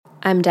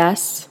I'm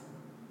Des,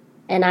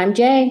 And I'm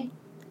Jay.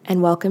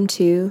 and welcome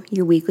to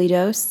your weekly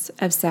dose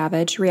of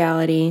savage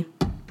reality.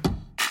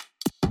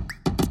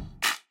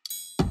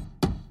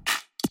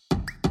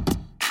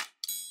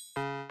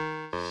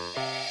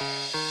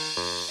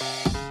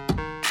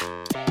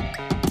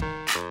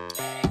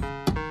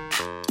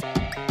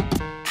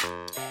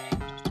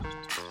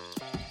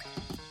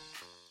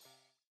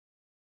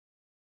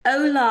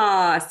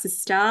 Hola,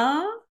 sister.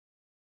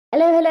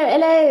 Hello, hello,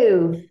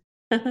 hello.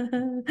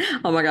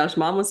 Oh my gosh,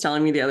 mom was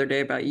telling me the other day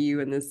about you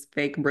and this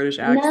fake British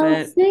Mel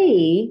accent.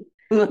 C.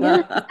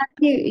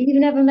 You've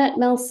never met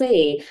Mel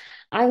C.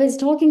 I was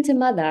talking to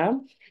mother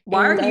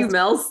Why and are you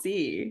Mel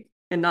C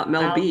and not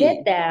Mel I'll get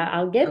B? there.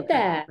 I'll get Okay,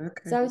 there.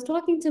 okay. So I was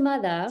talking to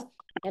mother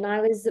and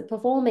I was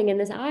performing in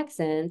this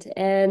accent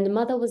and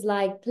mother was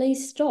like,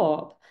 please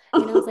stop.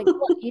 And I was like,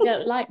 what? You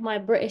don't like my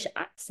British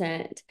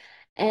accent?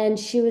 And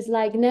she was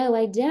like, no,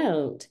 I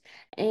don't.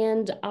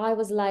 And I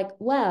was like,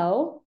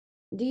 well,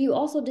 do you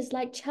also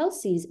dislike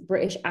Chelsea's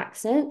British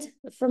accent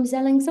from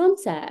Selling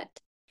Sunset?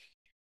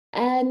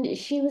 And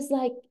she was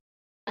like,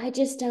 I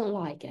just don't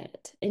like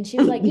it. And she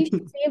was like, you should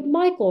see if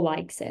Michael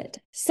likes it.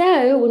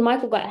 So when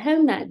Michael got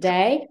home that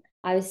day,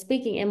 I was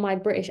speaking in my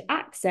British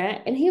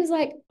accent, and he was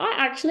like, I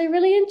actually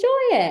really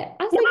enjoy it.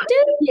 I was like,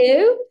 do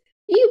you?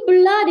 You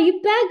bloody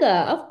beggar.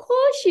 Of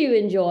course you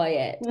enjoy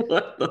it.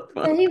 What the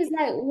So he fuck? was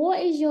like,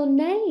 what is your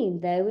name,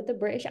 though, with the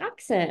British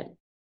accent?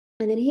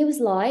 And then he was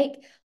like,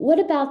 what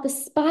about the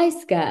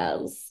Spice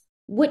Girls?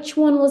 Which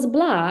one was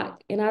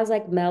black? And I was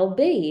like, Mel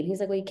B. And he's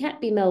like, well, you can't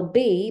be Mel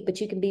B,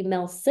 but you can be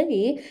Mel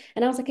C.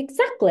 And I was like,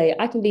 exactly.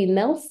 I can be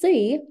Mel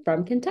C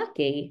from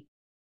Kentucky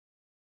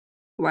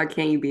Why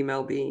can't you be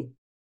Mel B?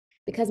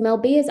 because Mel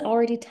B is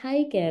already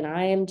taken.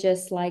 I am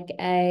just like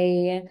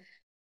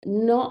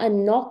not a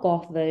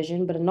knockoff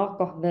version, but a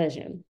knockoff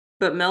version.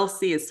 But Mel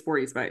C is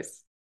Sporty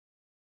Spice.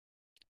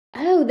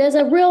 Oh, there's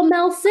a real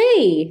Mel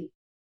C.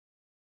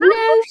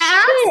 No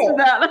Asked shit.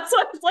 that. That's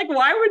why I was like,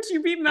 why would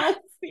you be Mel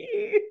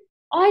C?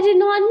 I did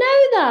not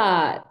know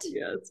that.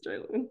 Yes,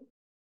 Jalen.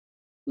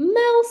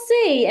 Mel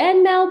C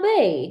and Mel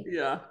B.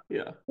 Yeah,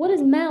 yeah. What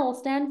does Mel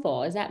stand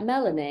for? Is that I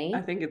Melanie?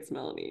 think it's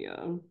Melanie,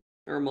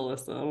 or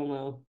Melissa. I don't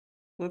know.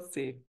 Let's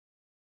see.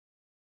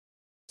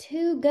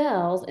 Two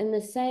girls in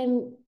the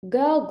same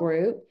girl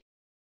group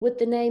with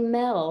the name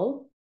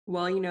Mel,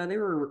 Well, they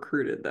were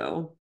recruited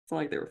though. It's not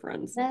like they were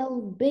friends.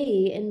 Mel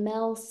B and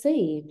Mel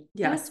C.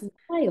 That's Yes.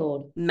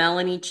 wild.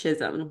 Melanie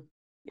Chisholm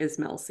is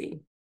Mel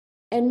C.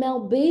 And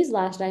Mel B's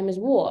last name is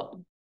what?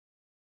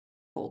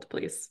 Hold,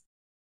 please.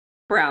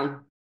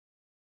 Brown.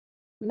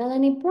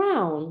 Melanie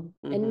Brown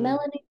and Hmm.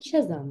 Melanie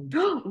Chisholm.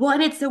 Well,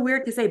 and it's so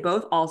weird because they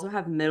both also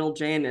have middle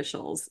J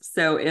initials.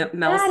 So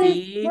Mel That is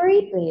C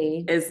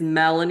creepy. is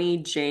Melanie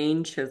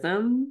Jane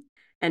Chisholm,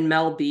 and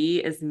Mel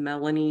B is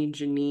Melanie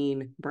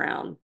Janine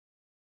Brown.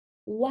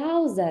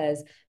 Wowzers.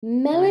 Right.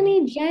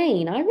 Melanie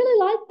Jane. I really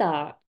like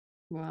that.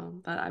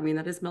 Well,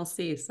 that is Mel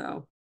C.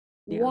 So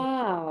yeah,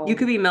 you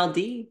could Wow. be Mel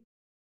D.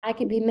 I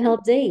could be Mel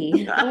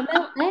D or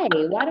Mel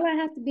A. Why do I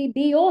have to be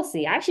B or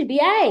C? I should be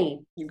A.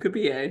 You could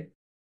be A.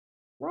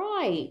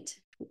 Right.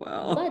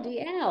 Well, Bloody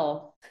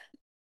hell.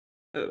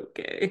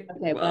 okay.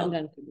 Okay, but I'm Well,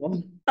 done.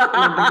 People. I'm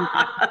gonna bring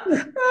back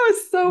that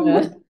was so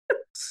much. the,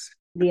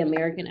 the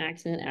American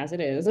accent as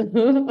it is.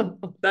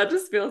 That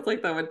just feels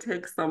like that would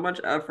take so much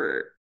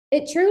effort.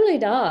 It truly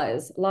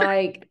does.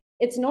 Like,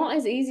 it's not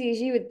as easy as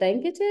you would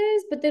think it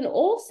is, but then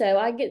also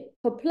I get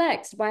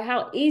perplexed by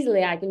how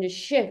easily I can just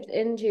shift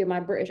into my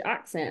British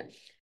accent.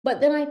 But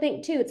then I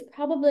think too,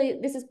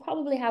 this is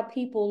probably how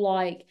people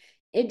like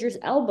Idris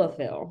Elba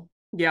feel.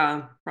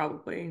 Yeah,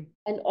 probably.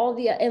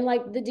 And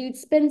like the dude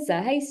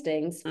Spencer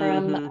Hastings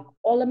from Hmm.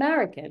 All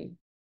American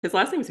His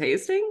last name's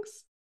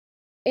Hastings?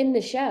 in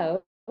the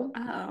show.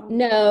 Oh.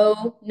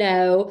 No,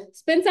 no.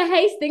 Spencer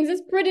Hastings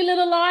is Pretty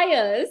Little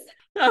Liars.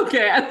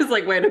 Okay, I was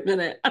like, wait a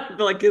minute. I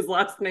feel like his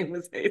last name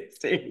was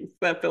Hastings.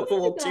 That feels a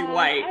little too That.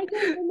 white. I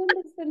don't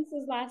remember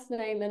Spencer's last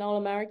name in All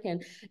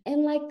American.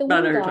 And like the But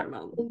I know one who you're guy talking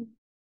about.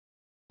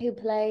 who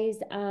plays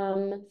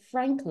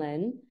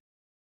Franklin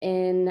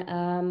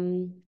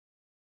in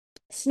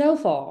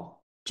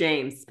Snowfall.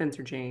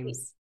 Spencer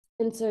James.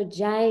 Spencer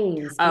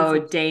James.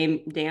 Oh, Spencer.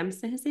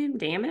 Damson, his name?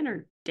 Damon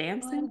or I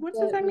Damson? What's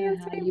his don't know man's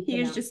how name? you He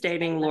was pronounce just his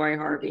dating name. I Lori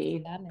think it's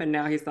Harvey, but Damon.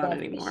 now he's not Yeah, she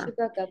anymore.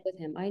 broke up with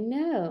him. I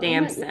know. I'm like,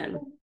 Damson.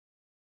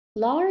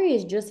 Laurie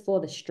is just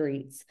for the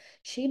streets.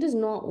 She does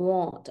not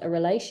want a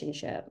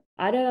relationship.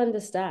 I don't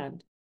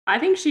understand. I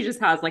think she just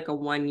has like a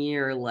 1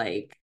 year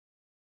like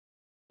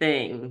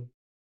thing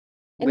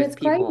And it's with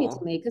crazy to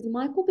people me because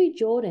Michael B.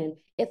 Jordan,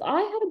 if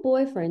I had a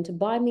boyfriend to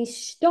buy me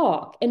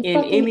stock in in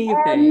fucking anything.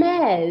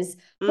 Hermes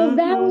for Mm-hmm.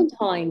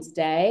 Valentine's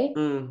Day,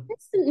 Mm.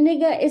 this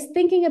nigga is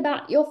thinking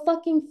about your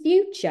fucking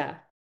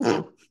future.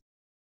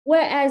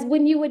 Whereas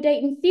when you were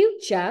dating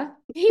Future,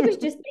 he was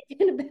just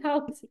thinking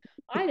about,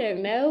 I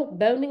don't know,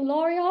 boning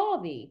Laurie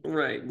Harvey.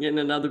 Right, getting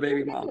another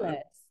baby mama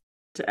Ridiculous.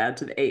 to add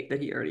to the eight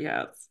that he already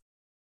has.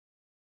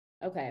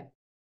 Okay,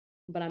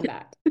 but I'm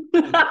back.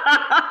 I'm back.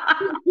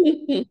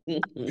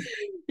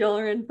 Y'all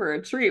are in for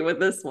a treat with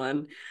this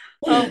one.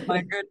 Oh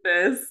my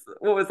goodness.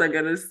 What was I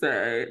gonna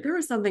say? There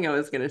was something I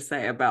was gonna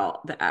say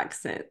about the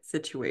accent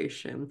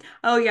situation.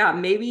 Oh yeah,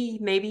 maybe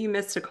you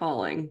missed a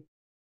calling.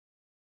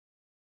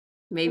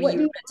 Maybe What you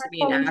do were you meant to want be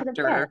my an calling should have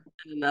said? actor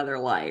in another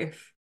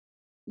life.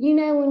 You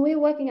know, when we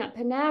were working at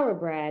Panera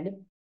Bread,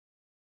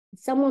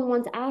 someone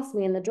once asked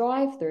me in the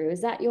drive-through,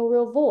 "Is that your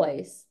real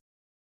voice?"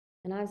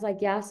 And I was like,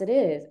 "Yes, it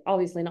is."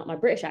 Obviously not my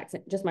British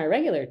accent, just my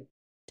regular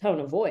tone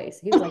of voice.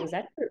 He was like,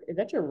 is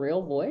that your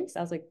real voice?"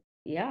 I was like,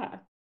 "Yeah."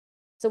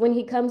 So when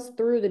he comes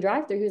through the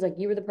drive-through, he was like,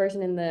 "You were the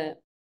person in the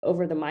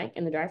over the mic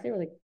in the drive-through?" I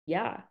was like,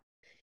 "Yeah."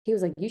 He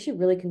was like, "You should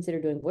really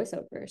consider doing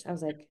voiceovers." I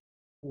was like,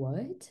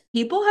 "What?"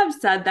 People have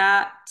said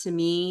that to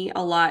me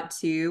a lot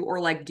too, or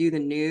like do the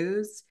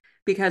news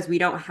because we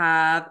don't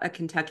have a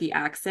Kentucky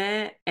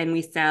accent and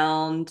we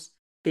sound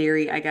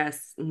very, I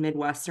guess,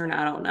 Midwestern.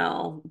 I don't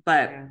know.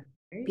 But Yeah.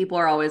 Right? people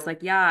are always like,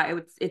 yeah,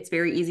 it's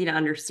very easy to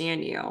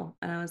understand you.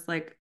 And I was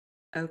like,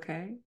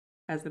 okay,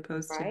 as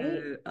opposed Right?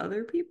 to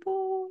other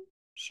people,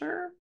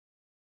 sure.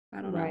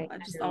 I don't know. Right. I I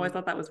just always know.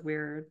 thought that was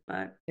weird,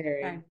 but hey,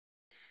 Very.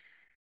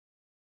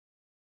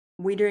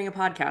 we doing a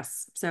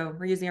podcast, so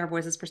we're using our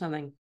voices for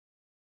something.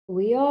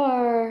 We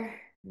are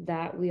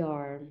that we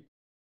are.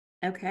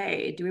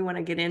 Okay, do we want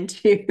to get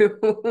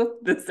into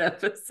this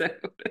episode?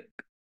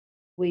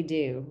 We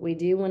do. We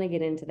do want to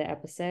get into the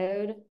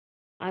episode.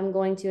 I'm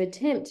going to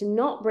attempt to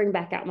not bring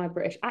back out my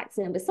British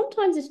accent, but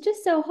sometimes it's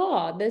just so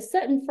hard. There's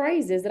certain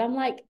phrases that I'm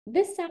like,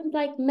 this sounds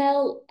like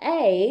Mel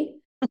A,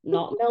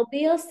 not Mel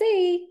B or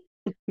C.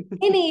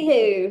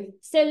 Anywho,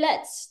 so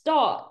let's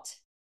start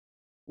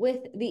with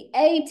the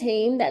A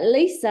team that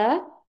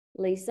Lisa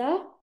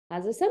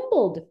has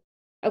assembled.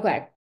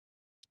 Okay,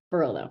 for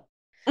real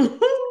though.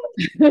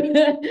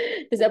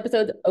 This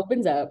episode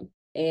opens up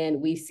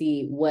and we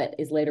see what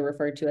is later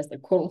referred to as the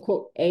quote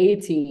unquote A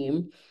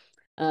team,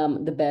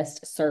 the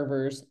best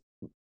servers,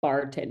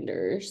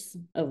 bartenders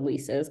of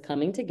Lisa's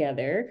coming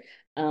together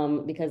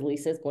because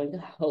Lisa is going to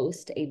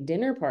host a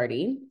dinner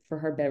party for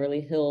her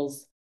Beverly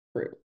Hills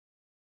crew.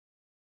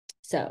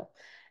 So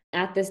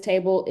at this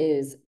table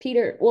is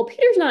Peter. Well,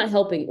 Peter's not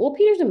helping. Well,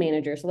 Peter's a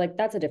manager, so like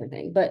that's a different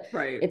thing. But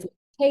Right. it's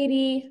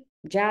Katie,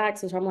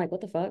 Jax, which I'm like,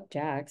 what the fuck,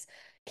 Jax?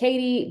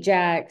 Katie,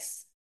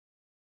 Jax,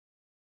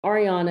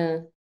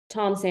 Ariana,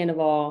 Tom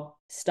Sandoval,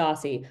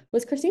 Stassi.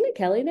 Was Christina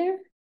Kelly there?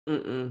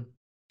 Mm-mm.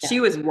 She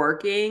No. was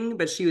working,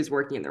 but she was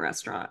working in the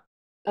restaurant.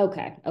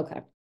 Okay.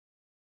 Okay.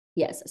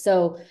 Yes.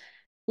 So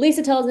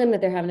Lisa tells them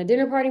that they're having a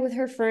dinner party with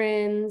her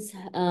friends.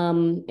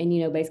 And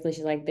basically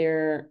she's like,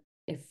 they're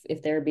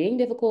if they're being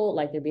difficult,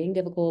 like they're being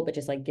difficult, but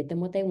just like get them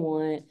what they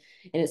want.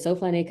 And it's so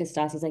funny because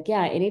Stassi's like,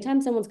 yeah,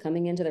 anytime someone's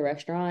coming into the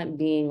restaurant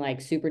being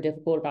like super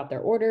difficult about their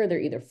order, they're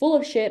either full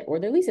of shit or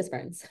they're Lisa's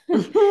friends.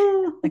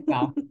 Like,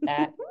 wow,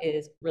 that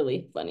is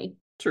really funny.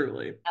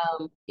 Truly.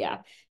 Yeah.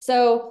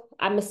 So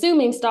I'm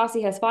assuming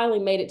Stassi has finally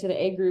made it to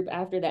the A group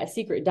after that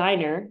secret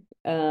diner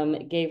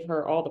gave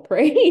her all the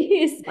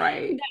praise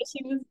Right. that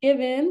she was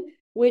given,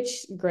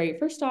 which great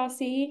for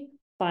Stassi.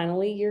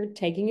 Finally, you're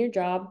taking your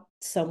job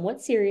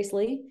somewhat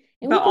seriously,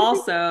 and we But can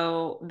appreciate.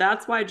 also,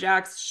 that's why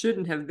Jax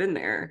shouldn't have been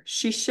there.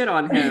 She shit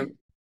on him,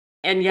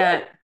 and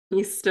yet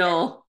he's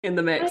still in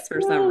the I mix for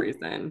some know,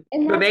 reason.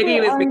 and But that's maybe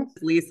it where was our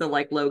because Lisa,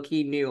 like, low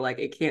key knew, like,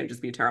 it can't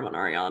just be Tara and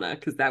Ariana,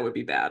 because that would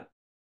be bad.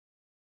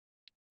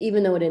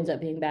 even though it ends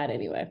up being bad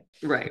anyway.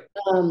 Right.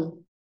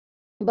 Um,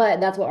 but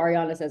that's what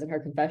Ariana says in her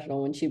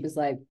confessional when she was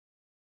like,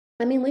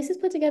 I mean, Lisa's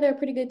put together a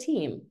pretty good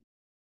team.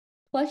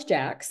 Plus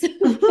Jax.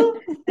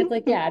 It's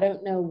like, yeah, I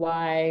don't know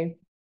why.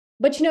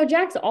 But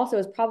Jax also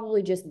is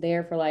probably just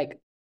there for like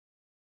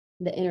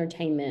the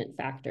entertainment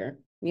factor,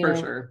 you For know?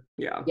 sure.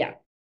 Yeah. Yeah,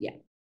 yeah,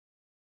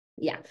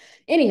 yeah.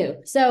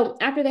 Anywho, so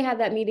after they have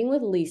that meeting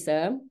with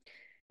Lisa,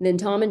 then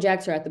Tom and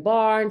Jax are at the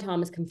bar, and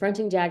Tom is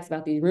confronting Jax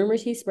about these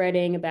rumors he's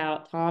spreading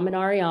about Tom and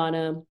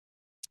Ariana.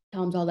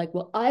 Tom's all like,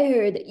 well, I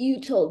heard that you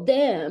told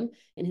them,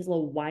 and his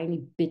little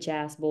whiny bitch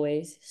ass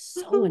voice,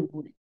 so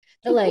annoying.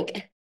 They're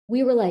like,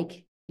 we were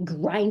like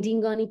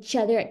grinding on each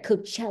other at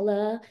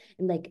Coachella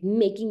and like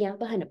making out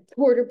behind a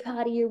porter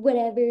potty or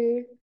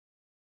whatever.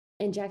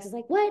 And Jax is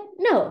like, what?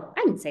 No,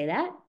 I didn't say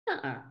that.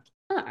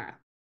 Uh-uh.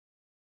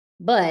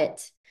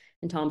 But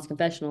in Tom's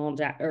confessional,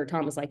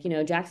 Tom is like,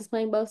 Jax is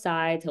playing both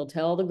sides. He'll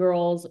tell the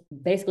girls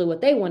basically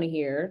what they want to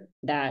hear,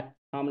 that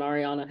Tom and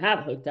Ariana have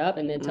hooked up,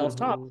 and then tells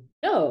Tom, Hmm.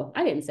 no,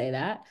 I didn't say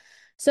that.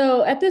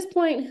 So at this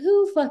point,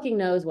 who fucking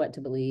knows what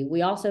to believe?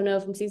 We also know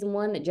from season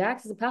one that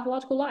Jax is a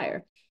pathological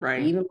liar. He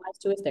Right. even lies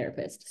to his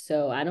therapist.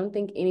 So I don't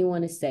think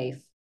anyone is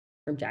safe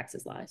from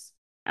Jax's lies.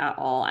 At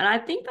all. And I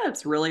think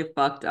that's really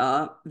fucked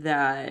up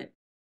that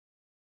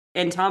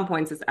and Tom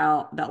points this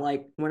out that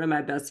like one of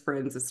my best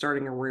friends is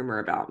starting a rumor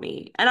about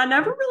me. And I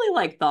never really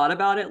like thought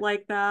about it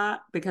like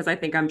that because I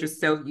think I'm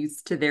just so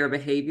used to their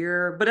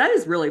behavior, but that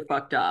is really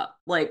fucked up.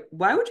 Like,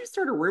 why would you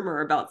start a rumor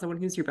about someone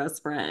who's your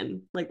best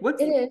friend? Like,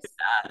 what's It is.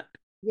 that?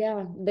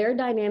 Yeah, their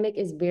dynamic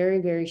is very,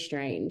 very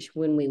strange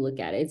when we look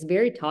at it. It's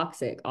very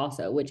toxic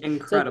also, which so it's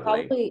Incredibly.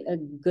 probably a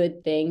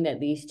good thing that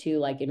these two,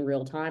 like in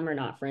real time, are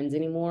not friends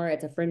anymore.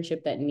 It's a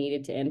friendship that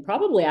needed to end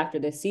probably after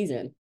this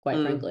season, quite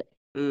Mm. frankly.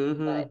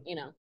 Hmm. But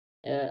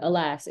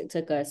alas, it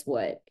took us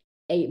what,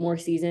 8 more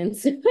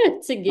seasons to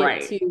get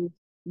Right. to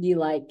the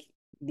like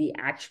the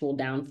actual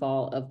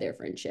downfall of their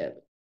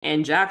friendship.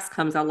 And Jax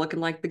comes out looking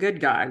like the good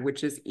guy,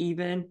 which is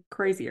even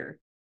crazier.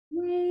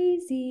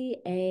 Crazy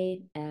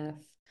AF.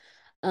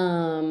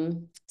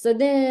 So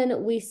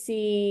then we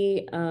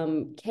see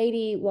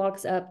Katie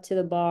walks up to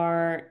the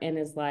bar and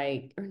is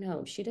like, or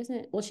no, she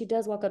doesn't. Well, she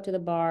does walk up to the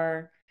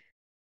bar.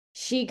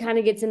 She kind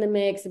of gets in the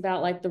mix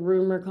about like the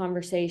rumor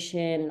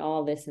conversation and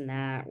all this and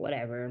that,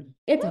 whatever.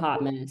 It's a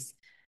hot mess.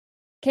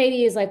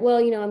 Katie is like, well,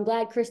 I'm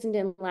glad Kristen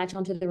didn't latch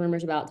onto the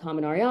rumors about Tom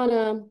and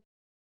Ariana.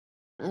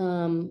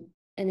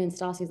 And then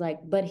Stassi's like,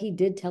 but he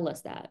did tell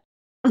us that.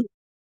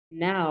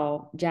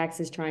 Now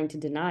Jax is trying to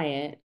deny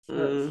it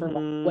for like,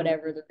 Hmm.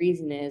 whatever the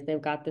reason is. They've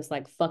got this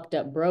like fucked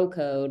up bro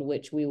code,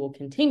 which we will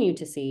continue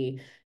to see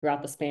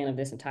throughout the span of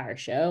this entire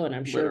show, and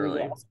I'm sure we will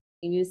Literally. also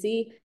continue to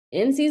see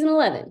in season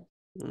 11.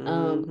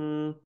 Um,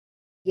 Hmm.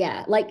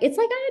 yeah, like it's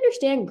like I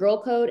understand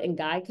girl code and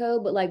guy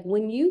code, but like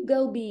when you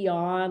go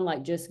beyond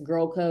like just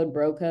girl code,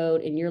 bro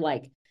code, and you're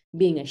like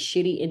being a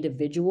shitty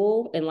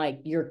individual and like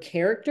your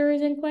character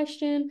is in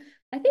question,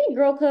 I think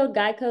girl code,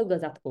 guy code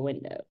goes out the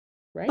window,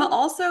 But right?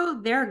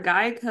 also, their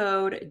guy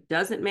code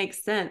doesn't make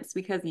sense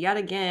because yet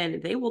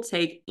again, they will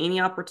take any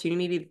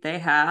opportunity that they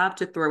have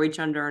to throw each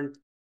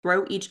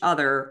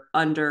other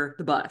under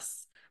the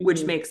bus, which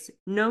Mm-hmm. makes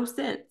no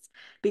sense.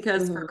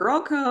 Because for Mm-hmm.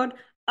 girl code,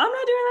 I'm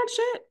not doing that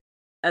shit,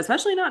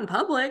 especially not in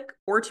public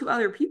or to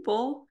other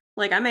people.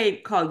 Like I may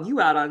call you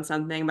out on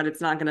something, but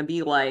it's not going to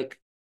be like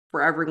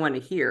for everyone to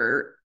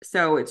hear.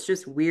 So it's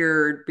just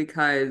weird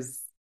because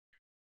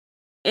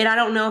and I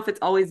don't know if it's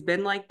always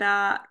been like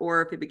that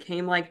or if it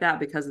became like that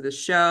because of the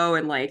show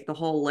and like the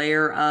whole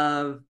layer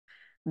of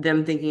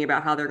them thinking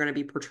about how they're going to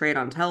be portrayed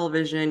on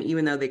television,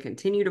 even though they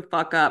continue to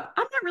fuck up.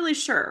 I'm not really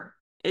sure.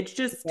 It's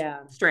just Yeah.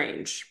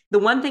 strange. The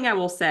one thing I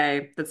will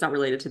say that's not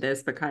related to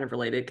this, but kind of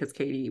related because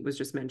Katie was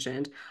just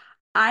mentioned,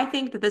 I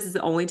think that this is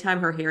the only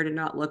time her hair did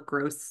not look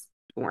gross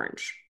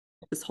orange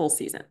this whole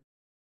season.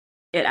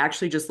 It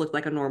actually just looked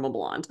like a normal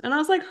blonde. And I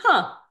was like,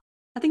 huh,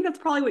 I think that's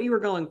probably what you were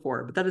going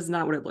for, but that is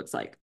not what it looks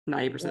like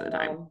 90% of the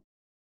time. Well,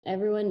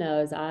 everyone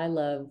knows I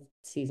love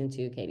season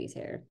two Katie's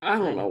hair. I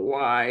don't know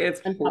why. It's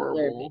Unpopular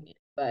horrible. opinion.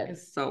 But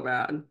It's so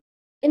bad.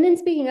 and then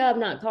speaking of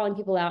not calling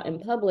people out in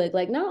public,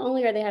 like not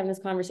only are they having this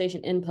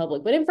conversation in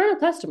public, but in front of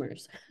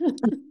customers.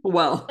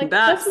 Well, Like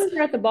that's customers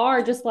are at the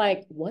bar just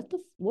like,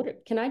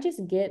 can I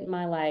just get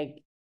my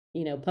like,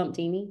 pump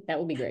teeny? That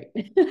would be great.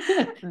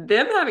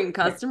 them having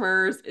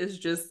customers is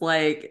just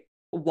like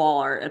wall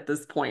art at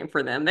this point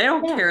for them. They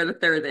don't Yeah, care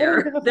that they're they don't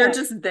there. give a They're fuck.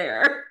 just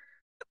there.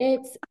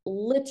 It's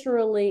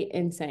literally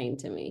insane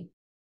to me.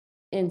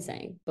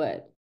 Insane,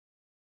 but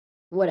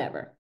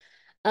whatever.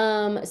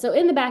 So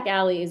in the back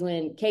alley is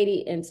when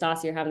Katie and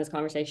Stassi are having this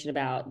conversation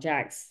about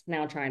Jax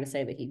now trying to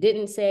say that he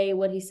didn't say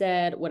what he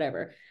said,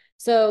 whatever.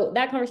 So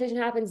that conversation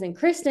happens, and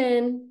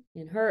Kristen,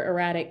 in her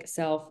erratic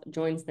self,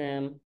 joins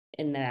them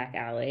in the back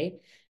alley.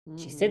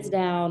 She sits Mm-mm.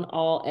 down,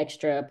 all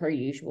extra per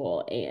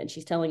usual, and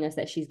she's telling us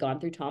that she's gone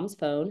through Tom's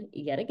phone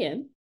yet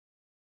again.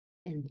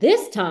 And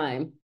this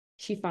time,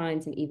 she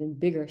finds an even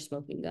bigger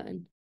smoking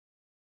gun.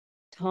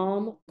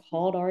 Tom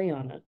called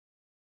Ariana,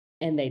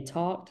 and they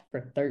talked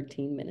for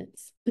 13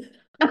 minutes.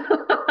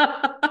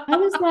 I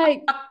was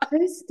like,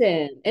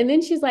 Kristen. And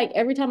then she's like,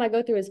 every time I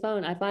go through his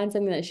phone, I find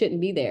something that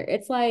shouldn't be there.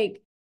 It's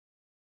like,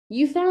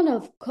 you found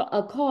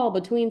a call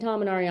between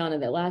Tom and Ariana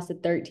that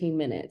lasted 13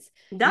 minutes.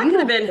 That You could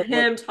have don't been have to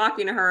look, him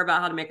talking to her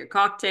about how to make a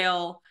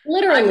cocktail. I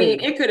mean,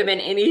 literally. it could have been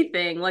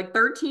anything. Like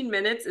 13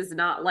 minutes is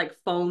not like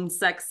phone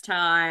sex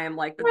time.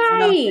 Like that's Right.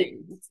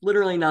 nothing. It's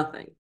literally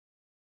nothing.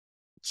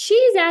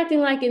 She's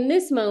acting like in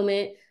this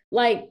moment,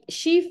 like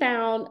she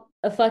found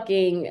a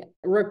fucking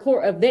a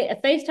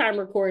FaceTime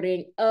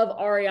recording of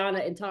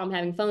Ariana and Tom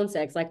having phone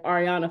sex, like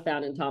Ariana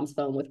found in Tom's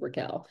phone with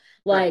Raquel.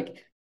 Right.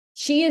 Like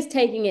she is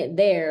taking it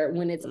there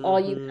when it's all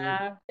you Mm-hmm.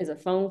 have is a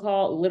phone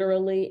call,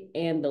 literally,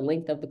 and the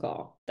length of the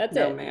call. That's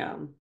No, it.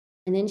 ma'am.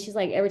 And then she's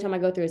like, every time I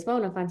go through his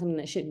phone, I find something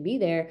that shouldn't be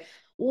there.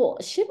 Well,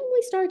 shouldn't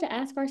we start to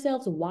ask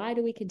ourselves, why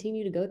do we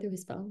continue to go through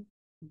his phone?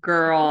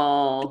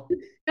 Girl.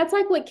 That's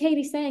like what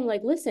Katie's saying.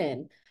 Like,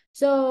 listen.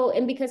 So,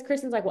 and because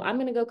Kristen's like, well, I'm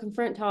gonna go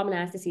confront Tom and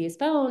ask to see his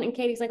phone, and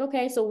Katie's like,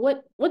 okay, so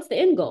what's the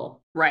end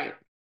goal? Right.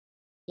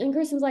 And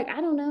Kristen's like,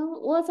 I don't know.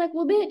 Well, it's like,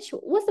 well, bitch,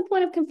 what's the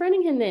point of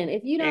confronting him then?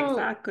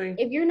 Exactly.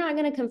 If you're not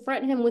gonna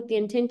confront him with the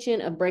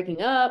intention of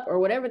breaking up or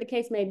whatever the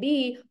case may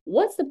be,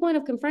 what's the point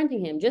of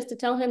confronting him? Just to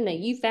tell him that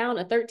you found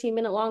a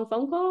 13-minute long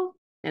phone call?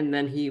 And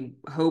then he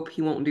hope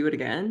he won't do it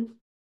again.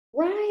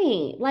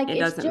 Right. Like It it's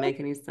doesn't just make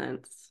any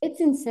sense. it's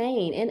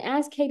insane. And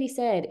as Katie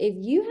said, if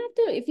you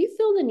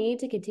feel the need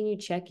to continue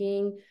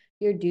checking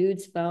your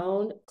dude's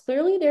phone,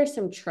 clearly there's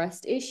some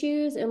trust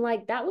issues and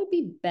like that would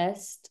be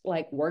best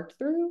like worked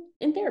through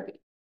in therapy.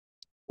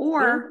 Yeah.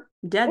 or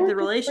dead Or the just break up.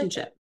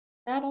 relationship,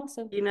 That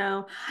also. you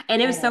know?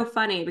 And it was That so also.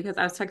 funny because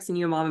I was texting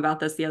you and mom about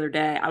this the other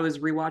day. I was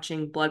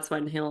rewatching Blood,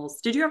 Sweat, and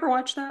Heels. Did you ever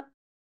watch that?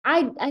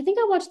 I think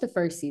I watched the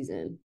first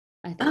season.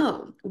 I think.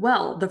 Oh,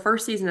 well, the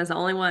first season is the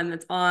only one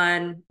that's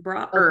on or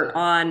Okay.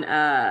 on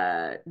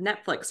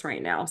Netflix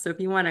right now. So if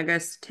you want to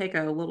just take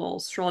a little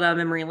stroll down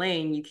memory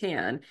lane, you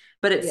can.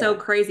 But it's so Yeah.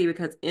 crazy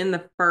because in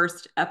the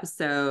first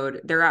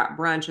episode, they're at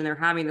brunch and they're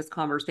having this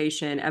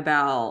conversation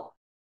about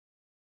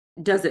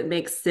does it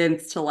make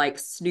sense to like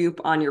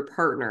snoop on your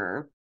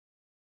partner?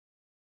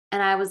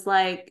 And I was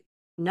like,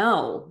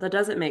 no, that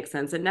doesn't make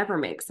sense. It never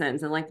makes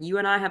sense. And like you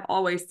and I have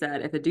always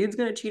said, if a dude's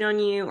going to cheat on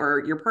you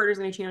or your partner's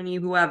going to cheat on you,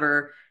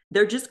 whoever,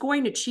 they're just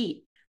going to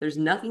cheat. There's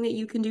nothing that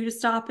you can do to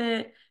stop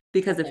it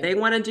because if they Nothing.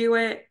 want to do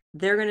it,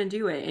 they're going to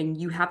do it. And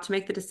you have to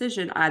make the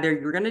decision either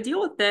you're going to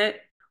deal with it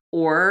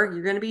or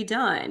you're going to be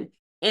done.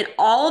 And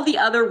all of the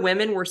other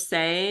women were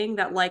saying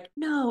that, like,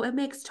 no, it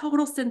makes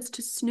total sense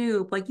to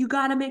snoop. Like, you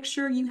got to make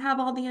sure you have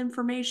all the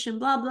information,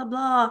 blah, blah,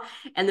 blah.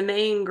 And the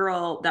main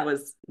girl, that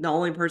was the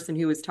only person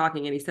who was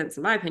talking any sense,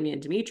 in my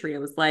opinion, Demetria,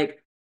 was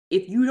like,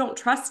 if you don't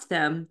trust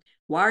them,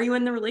 why are you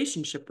in the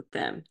relationship with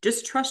them?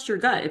 Just trust your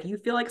gut. If you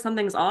feel like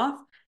something's off,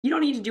 you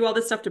don't need to do all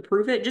this stuff to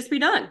prove it. Just be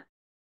done.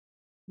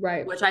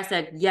 Right. Which I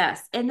said,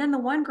 yes. And then the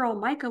one girl,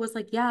 Micah, was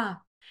like, yeah,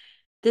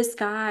 this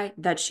guy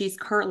that she's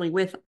currently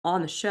with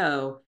on the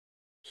show,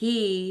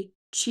 he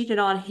cheated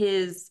on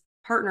his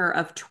partner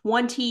of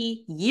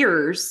 20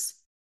 years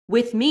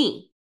with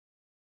me.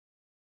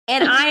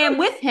 And I am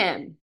with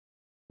him,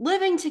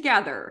 living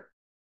together.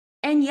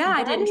 And yeah,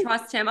 I That didn't is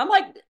trust him. I'm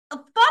like, fuck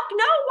no,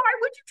 why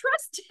would you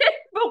trust him?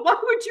 But why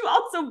would you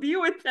also be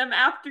with him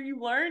after you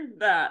learned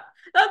that?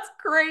 That's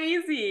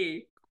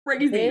crazy.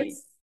 Crazy.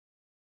 this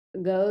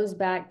goes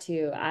back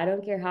to I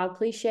don't care how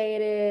cliche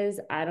it is.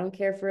 I don't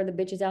care for the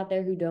bitches out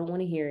there who don't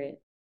want to hear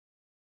it.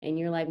 And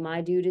you're like,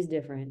 my dude is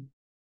different.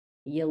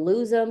 You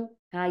lose them,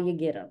 how you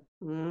get them.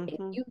 If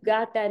Mm-hmm. you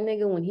got that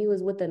nigga when he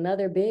was with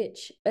another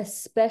bitch,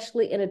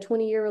 especially in a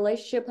 20-year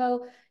relationship,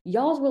 ho,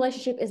 y'all's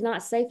relationship is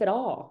not safe at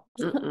all.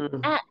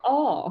 Mm-mm. At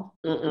all.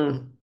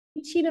 Mm-mm.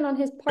 He cheated on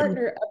his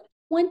partner of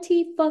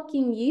 20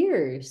 fucking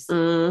years.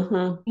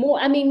 Mm-hmm. More,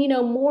 I mean,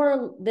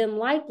 more than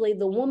likely,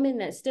 the woman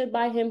that stood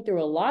by him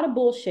through a lot of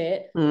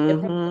bullshit to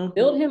Mm-hmm.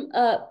 build him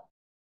up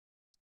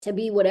to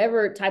be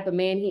whatever type of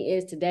man he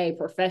is today,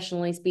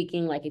 professionally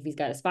speaking, like if he's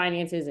got his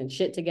finances and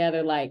shit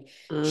together, like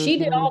she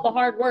did all Mm-hmm. the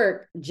hard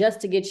work just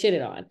to get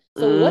shitted on.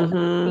 So what do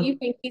Mm-hmm. you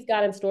think he's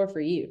got in store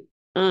for you?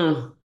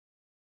 Mm.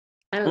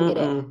 I don't get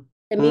it. Mm-mm.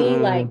 To me,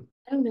 like, Mm-mm.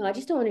 I don't know. I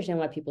just don't understand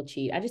why people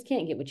cheat. I just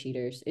can't get with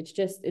cheaters.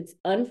 It's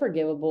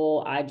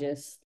unforgivable.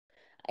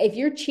 If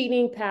you're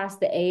cheating past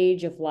the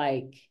age of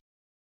like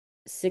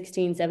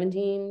 16,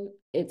 17,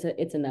 it's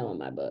a no in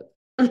my book.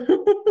 There's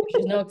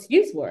just no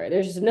excuse for it.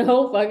 There's just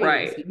no fucking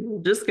Right.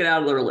 excuse. Just get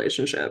out of the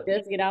relationship.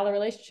 Just get out of the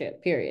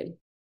relationship, period.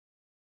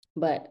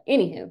 But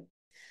anywho,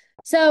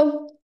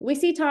 so we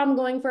see Tom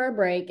going for a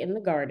break in the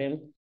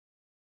garden.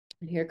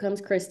 And here comes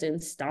Kristen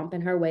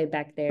stomping her way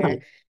back there.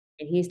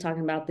 And he's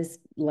talking about this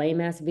lame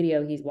ass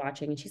video he's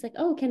watching. And she's like,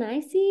 oh, can I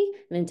see?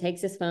 And then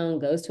takes his phone,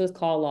 goes to his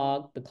call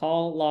log. The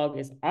call log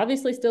is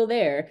obviously still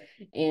there.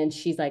 And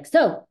she's like,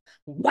 so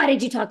why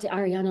did you talk to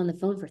Ariana on the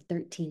phone for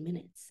 13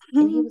 minutes?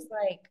 And he was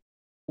like,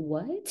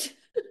 what?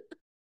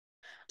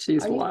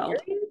 She's Are you wild.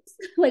 serious?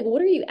 Like,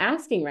 what are you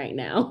asking right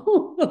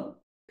now?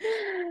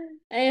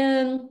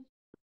 And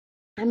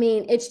I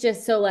mean, it's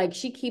just so like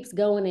she keeps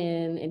going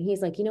in, and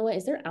he's like, you know what?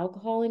 Is there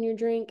alcohol in your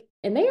drink?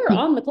 And they are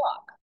on the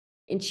clock.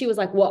 And she was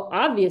like, well,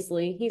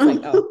 obviously. He's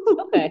like,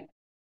 oh, okay.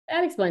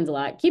 That explains a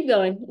lot. Keep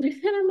going. And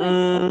I'm like,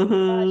 oh my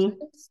gosh, Mm-hmm.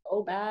 that is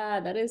so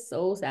bad. That is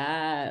so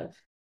sad.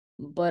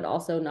 But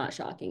also not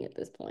shocking at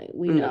this point.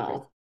 We know Chris.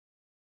 No.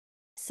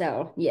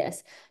 So,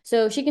 yes.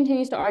 So she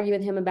continues to argue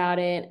with him about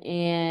it.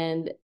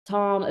 And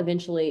Tom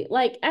eventually,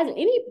 like, as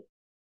any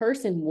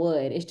person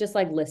would, it's just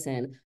like,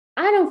 listen,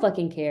 I don't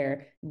fucking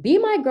care. Be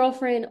my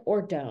girlfriend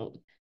or don't.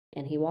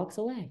 And he walks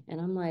away.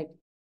 And I'm like,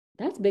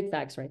 that's big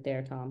facts right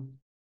there, Tom.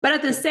 But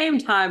at the Big. same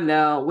time,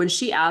 though, when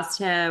she asked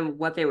him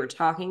what they were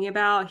talking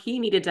about, he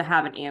needed to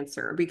have an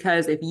answer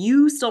because if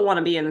you still want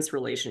to be in this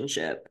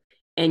relationship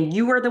and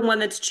you are the one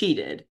that's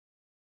cheated,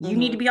 you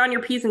need to Mm-hmm. be on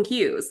your P's and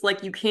Q's.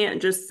 Like, you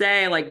can't just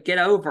say, like, get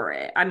over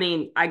it. I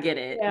mean, I get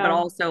it, but Yeah.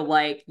 also,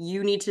 like,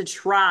 you need to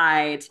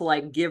try to,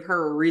 like, give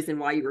her a reason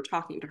why you were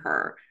talking to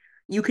her.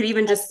 You could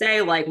even just say,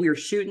 like, we were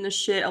shooting the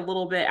shit a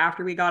little bit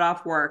after we got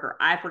off work, or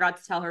I forgot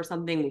to tell her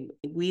something.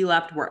 We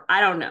left work.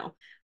 I don't know.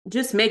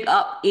 Just make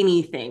up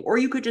anything. Or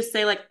you could just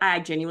say, like,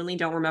 I genuinely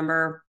don't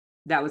remember.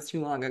 That was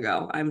too long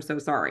ago. I'm so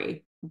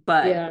sorry.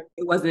 But Yeah.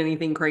 it wasn't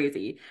anything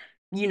crazy.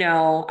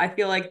 I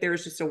feel like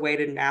there's just a way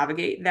to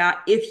navigate that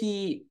if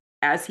he,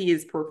 as he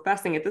is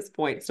professing at this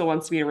point, still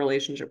wants to be in a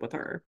relationship with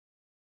her.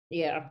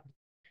 Yeah.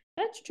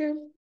 That's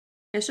true.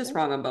 It's just That's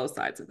wrong on both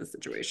sides of the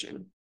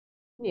situation.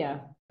 yeah.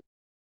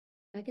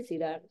 I can see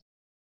that.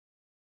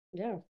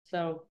 Yeah.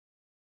 So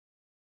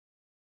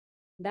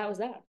that was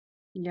that.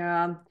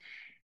 Yeah.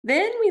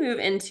 Then we move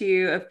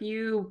into a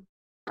few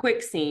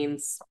quick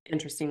scenes,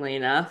 interestingly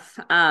enough.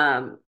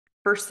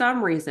 For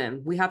some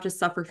reason, we have to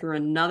suffer through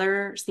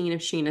another scene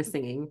of Sheena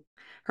singing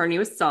her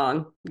newest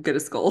song, Good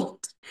as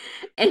Gold.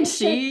 And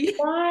she,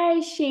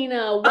 Why,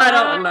 Sheena? I Why?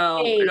 don't know.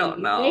 I don't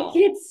Make know.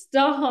 it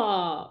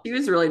stop. She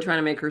was really trying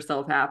to make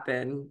herself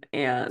happen,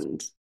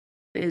 and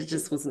it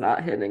just was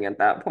not hitting at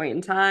that point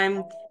in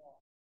time.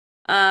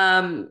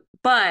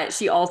 But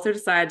she also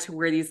decided to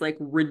wear these like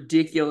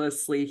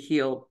ridiculously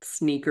heeled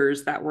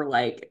sneakers that were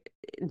like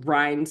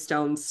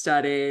rhinestone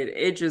studded.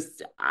 It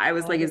just, I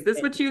was I like, is didn't this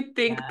pay what attention you to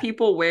think that.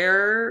 people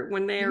wear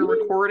when they are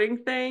recording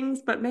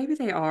things? But maybe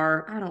they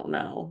are. I don't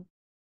know.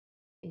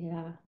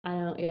 Yeah, I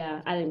don't.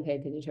 Yeah, I didn't pay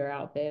attention to her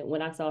outfit.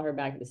 When I saw her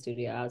back at the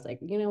studio, I was like,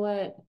 you know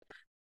what?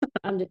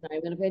 I'm just not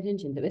even gonna pay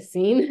attention to this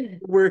scene.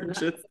 We're Not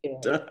just gonna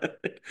do done.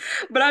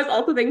 But I was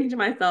also thinking to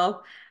myself,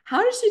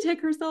 how does she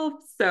take herself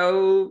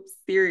so it.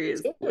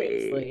 seriously?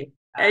 Seriously.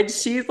 Yeah. And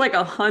she's like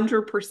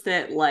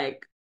 100%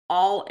 like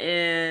all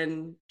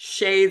in.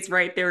 Shay's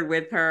right there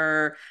with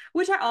her,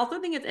 which I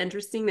also think it's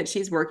interesting that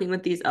she's working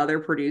with these other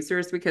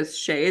producers because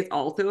Shay is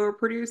also a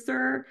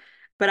producer.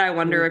 But I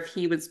wonder Mhm. if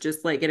he was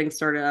just like getting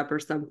started up or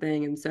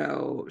something. And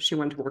so she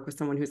wanted to work with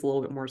someone who's a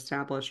little bit more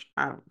established.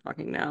 I don't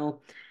fucking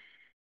know.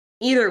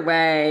 Either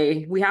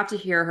way, we have to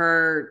hear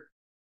her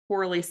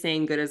poorly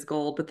sing Good as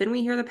Gold, but then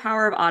we hear the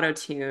power of auto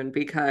tune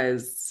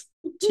because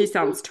she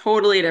sounds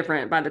totally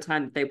different by the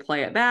time that they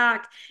play it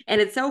back. And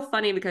it's so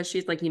funny because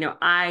she's like,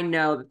 I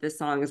know that this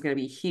song is going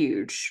to be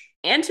huge.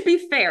 And to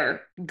be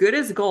fair, Good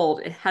as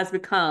Gold, it has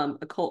become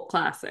a cult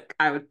classic,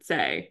 I would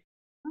say.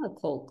 Not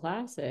a cult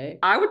classic.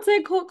 I would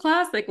say cult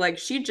classic. Like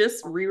she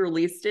just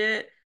re-released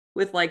it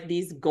with like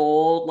these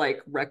gold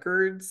like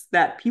records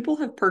that people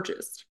have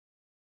purchased.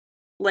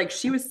 Like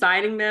she was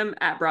signing them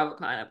at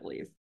BravoCon, I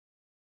believe,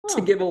 to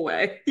Oh, give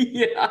away.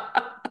 Yeah.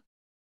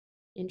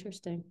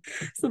 interesting.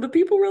 So the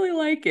people really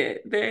like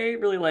it. They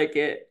really like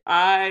it.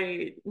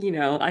 I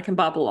can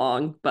bop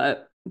along,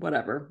 but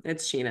whatever.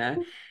 It's Sheena.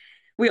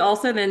 We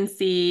also then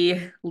see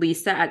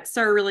Lisa at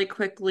SUR really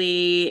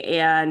quickly,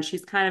 and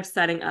she's kind of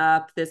setting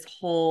up this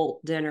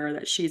whole dinner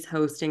that she's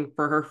hosting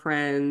for her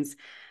friends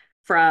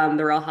from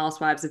the Real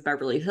Housewives of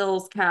Beverly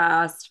Hills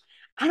cast.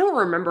 I don't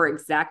remember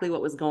exactly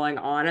what was going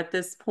on at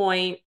this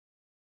point,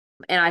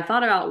 and I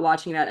thought about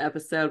watching that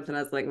episode, and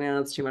I was like, man,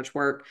 that's too much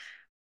work.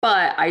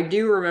 But I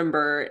do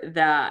remember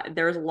that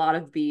there was a lot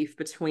of beef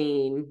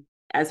between,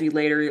 as we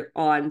later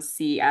on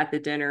see at the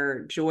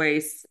dinner,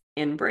 Joyce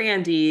and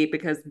Brandy,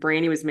 because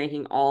Brandy was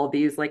making all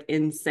these like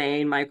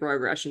insane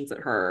microaggressions at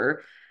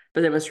her,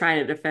 but then was trying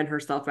to defend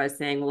herself by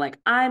saying, well, like,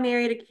 I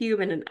married a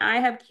Cuban and I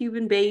have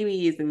Cuban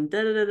babies and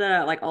da da da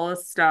da, like all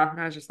this stuff. And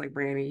I was just like,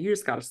 Brandy, you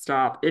just got to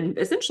stop. And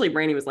essentially,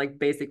 Brandy was like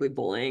basically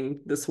bullying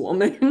this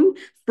woman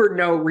for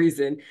no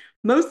reason,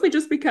 mostly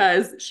just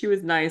because she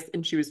was nice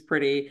and she was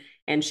pretty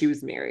and she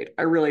was married.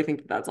 I really think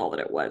that that's all that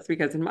it was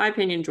because, in my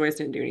opinion, Joyce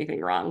didn't do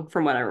anything wrong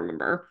from what I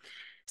remember. Mhm.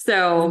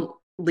 So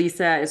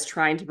Lisa is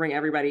trying to bring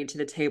everybody to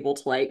the table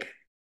to like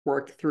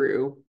work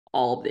through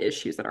all of the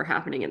issues that are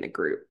happening in the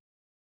group.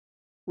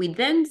 We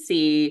then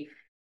see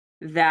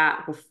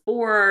that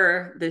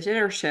before the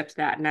dinner shift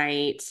that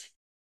night,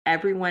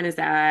 everyone is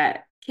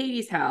at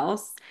Katie's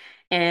house,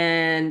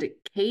 and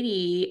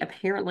Katie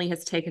apparently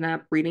has taken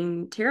up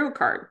reading tarot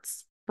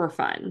cards for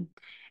fun.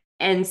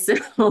 And so I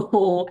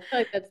feel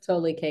like that's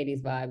totally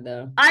Katie's vibe,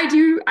 though. I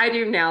do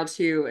now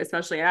too,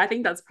 especially. And I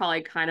think that's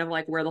probably kind of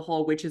like where the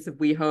whole Witches of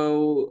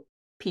WeHo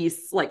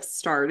piece like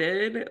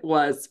started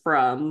was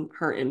from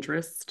her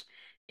interest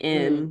Mm.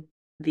 in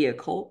the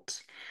occult.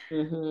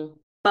 Mm-hmm.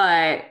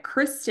 But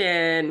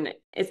Kristen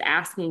is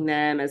asking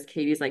them as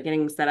Katie's like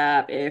getting set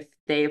up if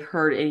they've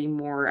heard any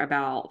more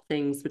about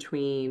things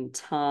between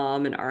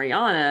Tom and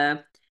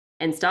Ariana.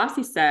 And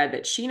Stassi said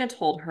that Sheena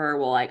told her,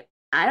 well, like,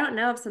 I don't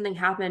know if something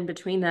happened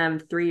between them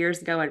 3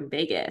 years ago in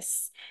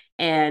Vegas.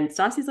 And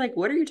Stassi's like,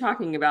 what are you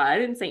talking about? I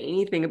didn't say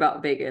anything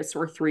about Vegas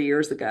or 3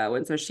 years ago.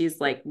 And so she's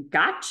like,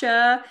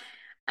 gotcha.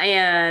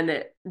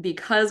 And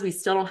because we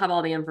still don't have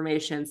all the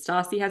information,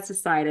 Stassi has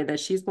decided that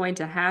she's going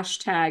to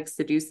hashtag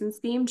seduce and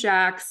scheme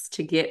Jax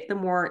to get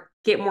more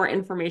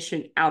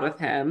information out of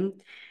him.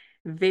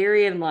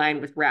 Very in line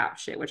with rap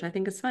shit, which I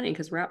think is funny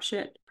because rap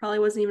shit probably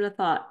wasn't even a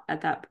thought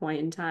at that point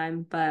in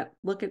time. But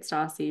look at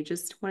Stassi,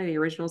 just one of the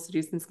original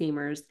seduce and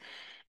schemers.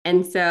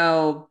 And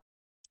so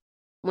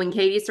when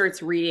Katie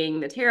starts reading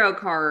the tarot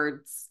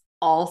cards,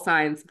 all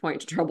signs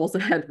point to troubles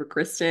ahead for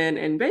Kristen.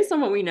 And based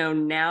on what we know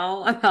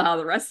now about how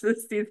the rest of the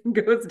season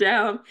goes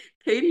down,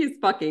 Katie is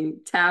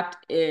fucking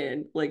tapped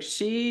in. Like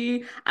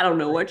I don't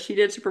know what she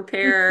did to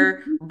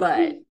prepare,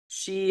 but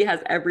she has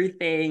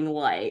everything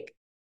like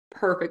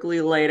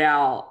perfectly laid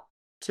out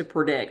to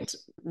predict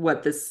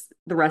what the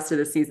rest of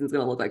the season is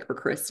going to look like for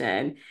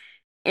Kristen.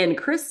 And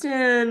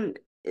Kristen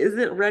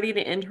isn't ready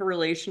to end her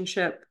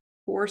relationship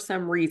for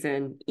some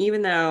reason,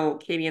 even though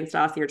Katie and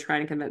Stassi are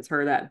trying to convince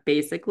her that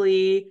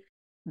basically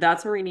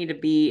that's where you need to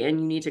be and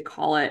you need to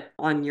call it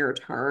on your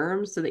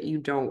terms so that you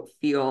don't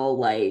feel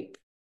like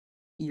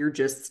you're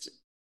just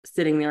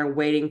sitting there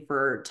waiting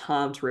for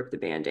Tom to rip the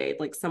band-aid.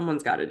 Like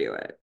someone's got to do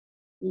it.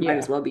 Might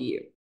as Yeah. well be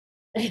you.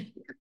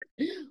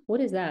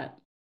 What is that?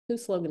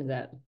 Whose slogan is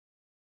that?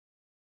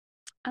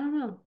 I don't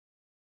know.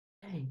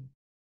 Dang,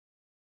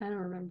 I don't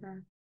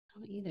remember. I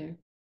don't either.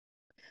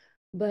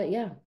 But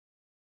yeah,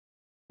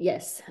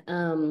 yes.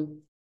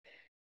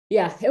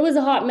 Yeah, it was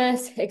a hot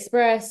mess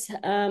express.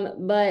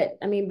 But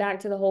I mean, back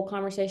to the whole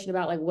conversation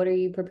about like, what are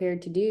you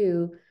prepared to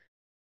do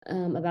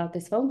about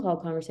this phone call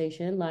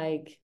conversation?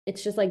 Like,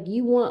 it's just like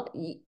you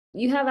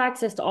have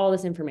access to all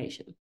this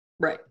information.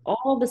 Right.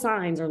 All the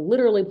signs are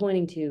literally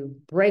pointing to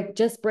break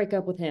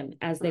up with him,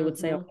 as they would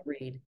say on Mm-hmm. the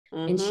read.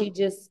 And she Mm-hmm.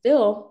 just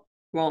still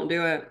Won't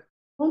do it.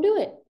 won't do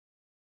it.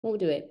 Won't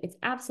do it. It's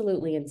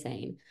absolutely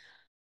insane.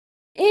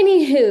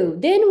 Anywho,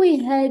 then we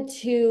head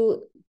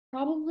to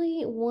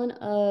probably one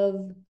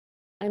of,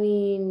 I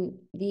mean,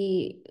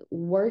 the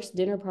worst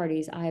dinner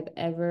parties I've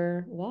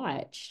ever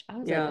watched. I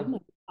was like, oh Yeah. my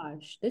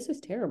gosh, this is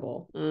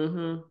terrible.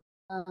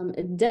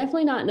 Mm-hmm.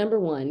 Definitely not number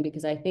one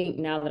because I think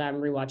now that I'm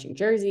rewatching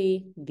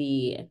Jersey,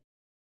 the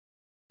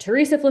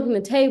Teresa flipping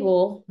the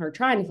table or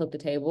trying to flip the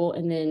table,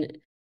 and then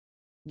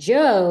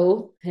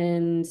Joe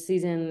in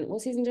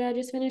what season did I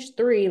just finish?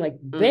 Three, like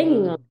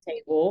banging on Mm-hmm. the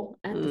table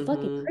at the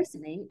fucking Mm-hmm.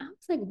 christening. I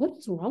was like, what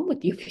is wrong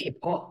with you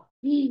people?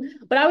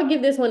 But I would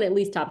give this one at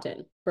least top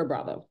 10 for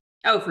Bravo.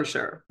 Oh, for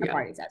sure. The Yeah.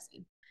 parties I've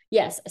seen.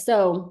 Yes.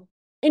 So,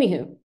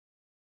 anywho,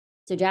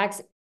 so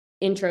Jax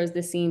intros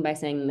this scene by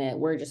saying that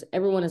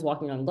everyone is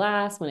walking on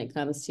glass when it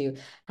comes to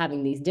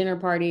having these dinner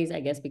parties.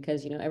 I guess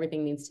because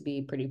everything needs to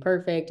be pretty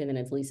perfect, and then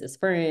it's Lisa's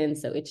friend,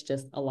 so it's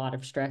just a lot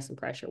of stress and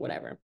pressure,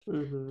 whatever.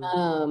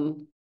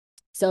 Mm-hmm.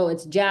 So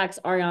it's Jax,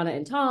 Ariana,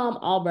 and Tom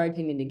all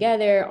bartending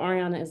together.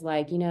 Ariana is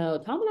like, Tom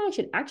and I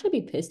should actually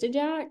be pissed at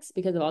Jax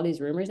because of all these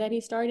rumors that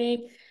he's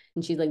starting.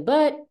 And she's like,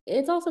 but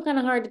it's also kind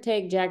of hard to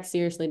take Jax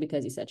seriously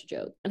because he's such a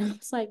joke. And I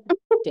was like,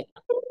 damn.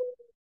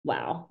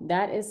 Wow,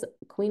 that is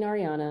Queen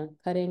Ariana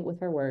cutting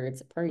with her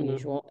words per Mm-hmm.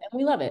 usual. And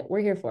we love it.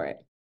 We're here for it,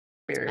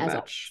 Very as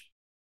much.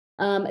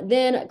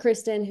 then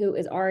Kristen, who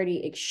is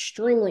already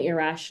extremely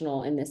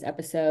irrational in this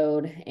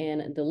episode,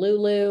 and the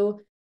Lulu,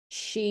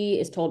 she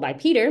is told by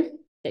Peter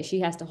that she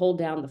has to hold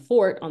down the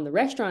fort on the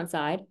restaurant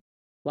side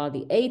while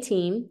the A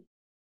team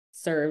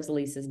serves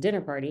Lisa's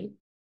dinner party.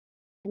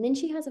 And then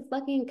she has a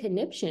fucking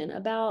conniption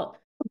about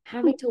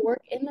having to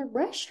work in the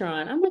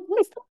restaurant. I'm like,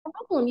 what's the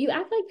problem? You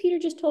act like Peter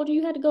just told you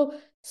you had to go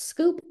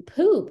scoop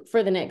poop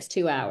for the next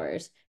 2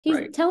 hours. He's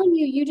Right. telling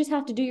you just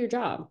have to do your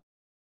job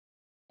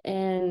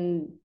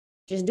and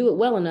just do it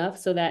well enough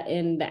so that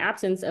in the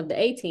absence of the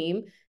A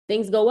team,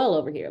 things go well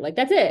over here. Like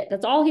that's it.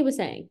 That's all he was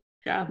saying.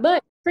 Yeah.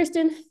 But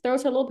Kristen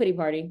throws her little pity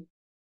party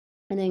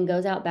and then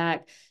goes out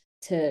back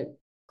to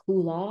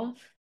cool off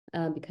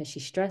because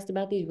she's stressed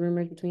about these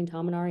rumors between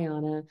Tom and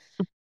Ariana.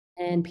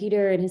 And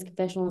Peter in his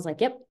confessional is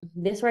like, yep,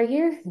 this right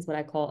here is what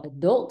I call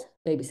adult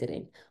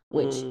babysitting,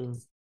 which Mm.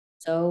 is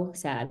so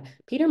sad.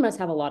 Peter must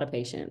have a lot of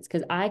patience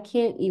because I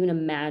can't even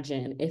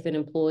imagine if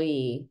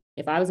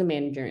I was a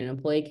manager and an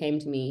employee came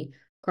to me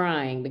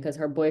crying because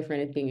her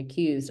boyfriend is being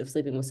accused of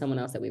sleeping with someone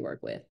else that we work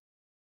with.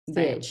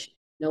 Same. Bitch,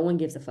 no one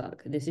gives a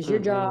fuck. This is your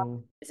job.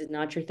 Mm-mm. This is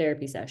not your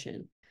therapy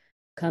session.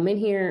 Come in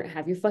here,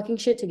 have your fucking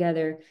shit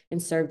together,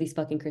 and serve these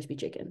fucking crispy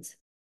chickens.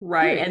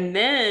 Right. Period.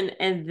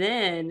 And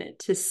then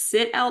to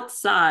sit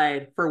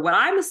outside for what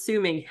I'm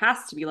assuming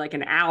has to be like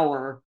an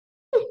hour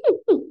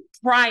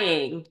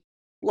crying,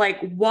 like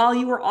while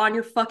you were on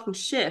your fucking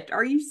shift.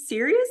 Are you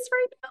serious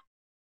right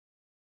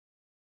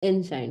now?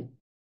 Insane.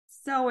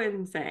 So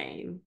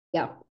insane.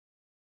 Yeah.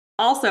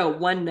 Also,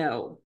 one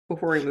note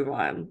before we move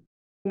on.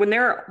 When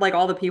they're like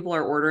all the people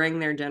are ordering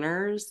their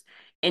dinners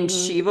and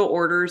Mhm. Shiva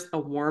orders a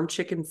warm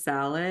chicken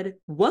salad,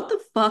 what the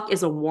fuck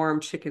is a warm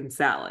chicken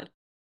salad?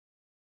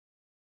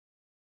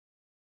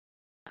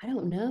 I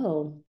don't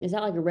know. Is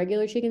that like a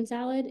regular chicken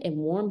salad and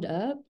warmed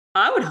up?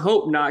 I would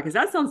hope not, because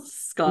that sounds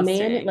Like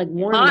disgusting.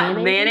 warm Hot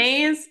mayonnaise?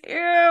 mayonnaise? Ew.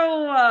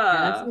 Yeah,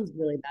 that sounds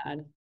really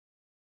bad.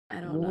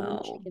 I don't Warm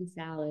know. chicken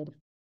salad.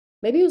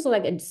 Maybe it was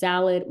like a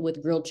salad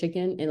with grilled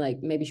chicken and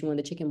like maybe she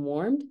wanted the chicken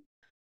warmed.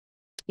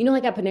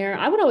 Like at Panera,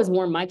 I would always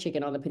warm my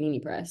chicken on the panini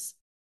press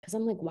because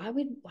I'm like, why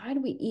do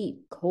we eat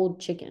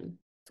cold chicken?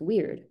 It's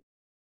weird.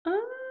 Uh,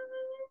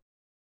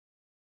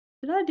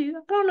 did I do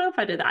that? I don't know if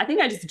I did that. I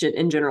think I just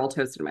in general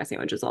toasted my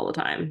sandwiches all the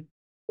time.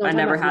 No, I'm I talking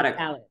never about had fruit a.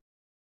 salad.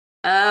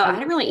 Oh, I I would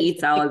didn't really toast eat the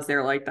chicken. salads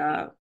there like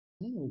that.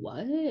 Oh,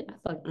 what? I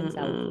fucking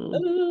salads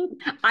Mm-mm.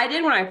 up. I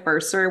did when I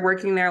first started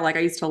working there. Like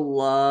I used to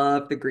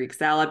love the Greek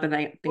salad, but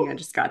I think I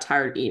just got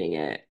tired of eating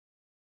it.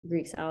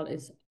 Greek salad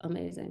is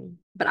amazing.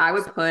 But I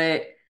would So,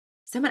 put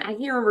someone, I can't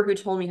remember who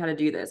told me how to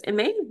do this. It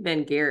may have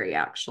been Gary,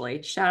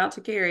 actually. Shout out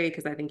to Gary,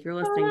 because I think you're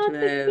shout listening to out to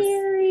this.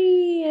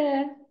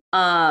 Gary.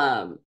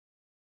 Um,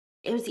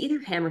 it was either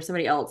him or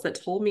somebody else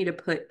that told me to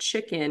put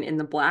chicken in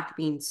the black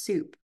bean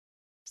soup.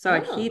 So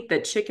I'd Oh. heat the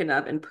chicken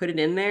up and put it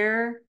in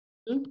there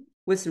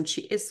with some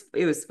cheese.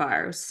 It was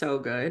fire. It was so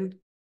good.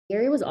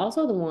 Gary was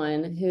also the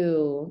one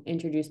who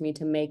introduced me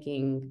to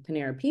making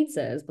Panera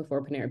pizzas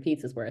before Panera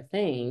pizzas were a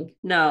thing.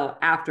 No,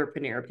 after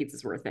Panera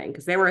pizzas were a thing,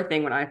 because they were a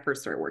thing when I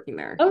first started working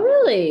there. Oh,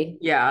 really?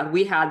 Yeah,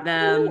 we had I didn't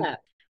know them. that.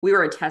 we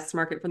were a test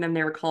market for them.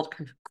 They were called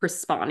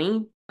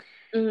Crispani.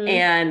 Mm-hmm.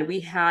 And we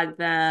had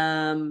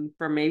them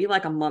for maybe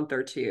like a month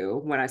or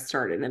two when I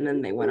started, and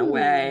then they went Mm-hmm.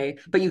 away.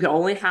 But you could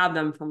only have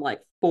them from like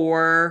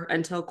 4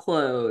 until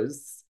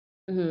close.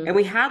 And Mm-hmm.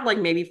 we had like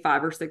maybe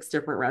 5 or 6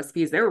 different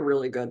recipes. They were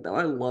really good though.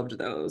 I loved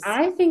those.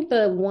 I think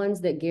the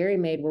ones that Gary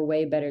made were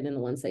way better than the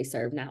ones they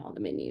serve now on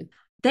the menu.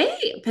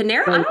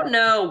 Panera, I Way don't better.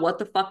 know what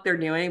the fuck they're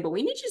doing, but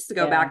we need just to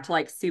go Yeah. back to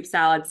like soup,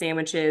 salad,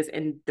 sandwiches,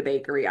 and the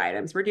bakery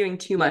items. We're doing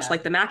too much. Yeah.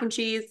 Like the mac and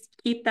cheese,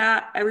 keep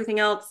that. Everything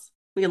else,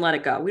 we can let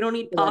it go. We don't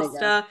need To let it go.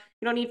 pasta.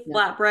 We don't need Yeah.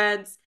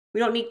 flatbreads. We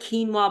don't need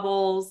quinoa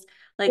bowls.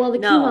 Well,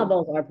 Like, the quinoa no,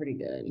 bowls are pretty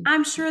good.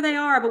 I'm sure they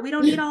are, but we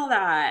don't need That's all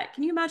that.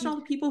 Can you imagine all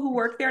the people who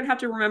work there and have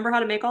to remember how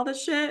to make all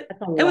this shit? a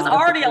It was lot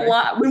already a for.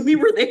 lot when we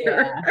were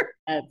there.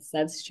 Yeah,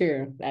 that's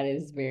true. That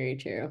is very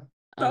true.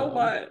 So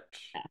much.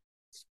 Yeah,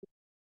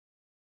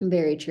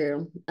 very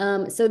true.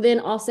 So then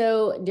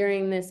also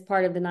during this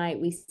part of the night,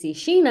 we see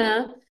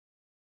Sheena,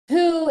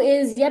 who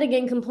is yet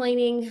again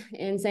complaining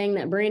and saying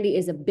that Brandy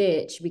is a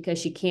bitch because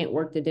she can't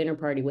work the dinner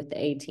party with the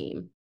A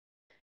team.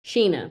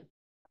 Sheena,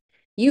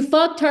 you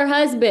fucked her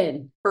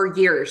husband For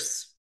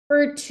years.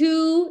 for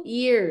 2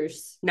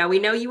 years. Now we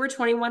know you were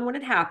 21 when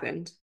it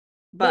happened,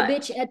 But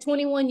but bitch, at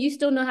 21, you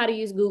still know how to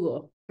use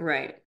Google.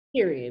 right,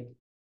 Period.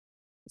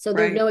 So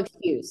there's right. no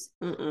excuse.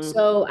 Mm-mm.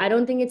 So I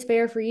don't think it's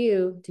fair for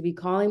you to be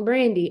calling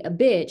Brandy a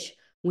bitch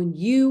when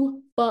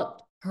you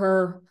fucked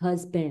her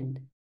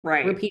husband.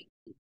 Right, Repeat.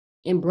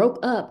 And broke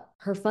up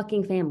her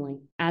fucking family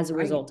as a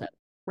right, result of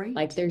it.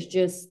 Like right.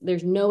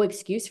 there's no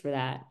excuse for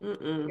that.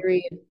 Mm-mm.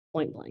 Period.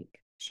 Point blank.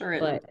 Sure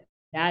But isn't.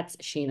 that's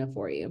Sheena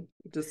for you.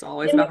 Just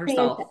always Then we about pan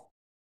herself.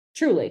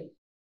 truly.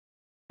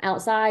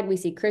 Outside, we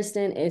see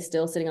Kristen is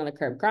still sitting on the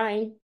curb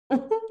crying.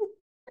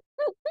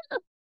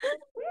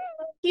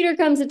 Peter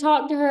comes to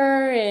talk to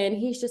her and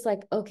he's just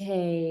like,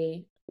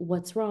 okay,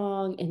 what's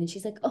wrong? And then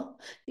she's like, oh,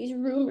 these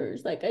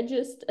rumors. Like, I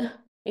just, and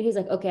he's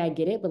like, okay, I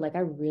get it, but like, I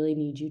really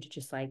need you to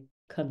just like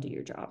come to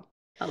your job.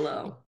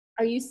 Hello.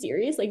 Are you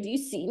serious? Like, do you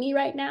see me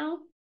right now?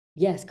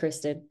 Yes,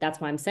 Kristen. That's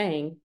why I'm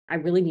saying I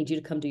really need you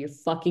to come do your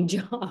fucking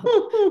job.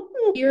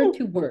 Here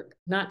to work,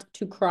 not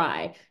to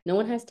cry. No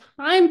one has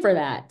time for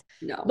that.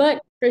 No.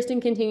 But Kristen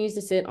continues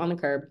to sit on the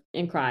curb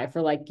and cry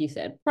for, like you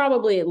said,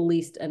 probably at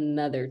least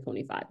another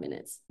 25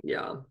 minutes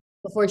Yeah.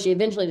 before she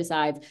eventually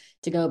decides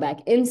to go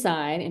back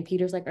inside. And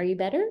Peter's like, are you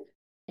better?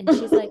 And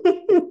she's like,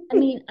 I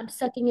mean, I'm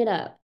sucking it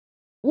up.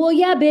 Well,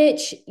 yeah,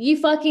 bitch, you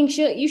fucking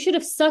should. You should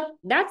have sucked.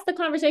 That's the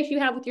conversation you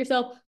have with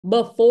yourself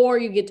before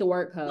you get to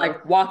work, ho.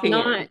 Like walking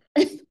Not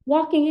in.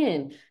 walking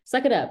in.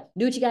 Suck it up.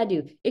 Do what you gotta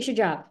do. It's your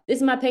job. This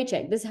is my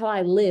paycheck. This is how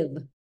I live.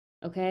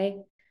 Okay.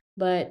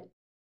 But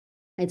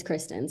it's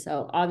Kristen.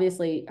 So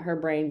obviously her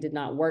brain did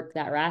not work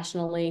that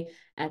rationally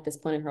at this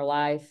point in her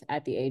life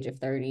at the age of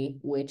 30,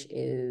 which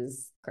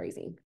is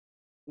crazy.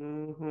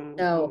 Mm-hmm,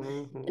 So,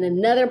 in mm-hmm.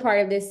 another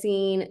part of this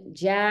scene,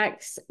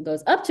 Jax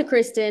goes up to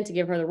Kristen to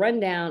give her the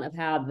rundown of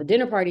how the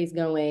dinner party is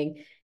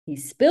going. He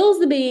spills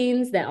the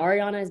beans that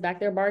Ariana is back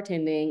there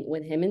bartending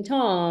with him and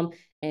Tom,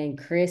 and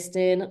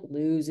Kristen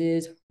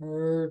loses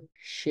her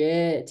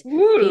shit.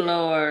 Ooh, Peter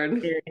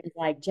Lord. is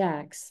like,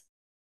 Jax.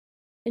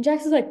 And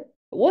Jax is like,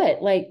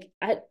 what? Like,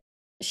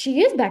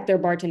 she is back there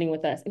bartending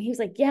with us. And he was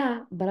like,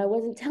 yeah, but I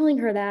wasn't telling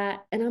her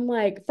that. And I'm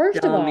like,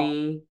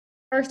 Dummy.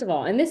 first of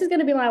all, and this is going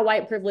to be my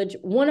white privilege,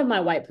 one of my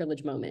white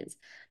privilege moments.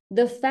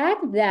 The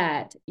fact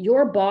that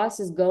your boss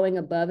is going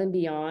above and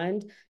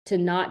beyond to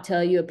not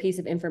tell you a piece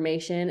of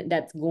information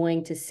that's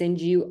going to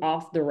send you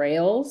off the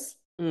rails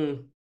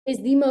Mm. is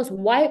the most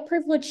white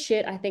privilege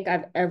shit I think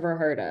I've ever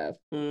heard of.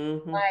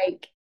 Mm-hmm.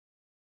 Like,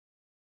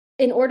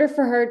 in order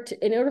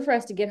for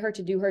us to get her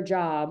to do her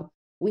job,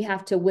 we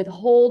have to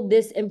withhold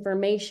this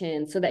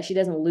information so that she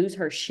doesn't lose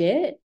her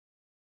shit.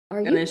 Are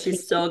And you then she's kidding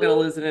still gonna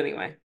me? lose it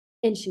anyway.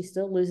 And she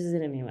still loses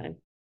it anyway.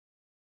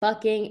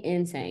 Fucking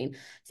insane.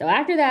 So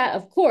after that,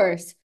 of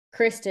course,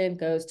 Kristen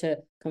goes to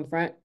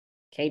confront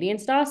Katie and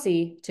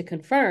Stassi to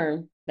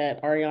confirm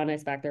that Ariana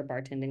is back there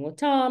bartending with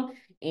Tom.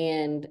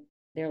 And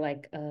they're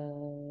like,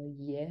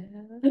 yeah.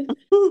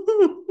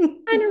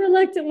 Kind of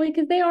reluctantly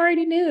because they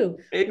already knew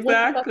what the fuck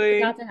was about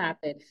Exactly. to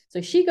happen. So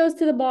she goes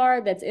to the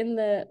bar that's in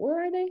the,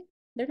 where are they?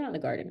 They're not in the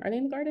garden. Are they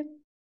in the garden?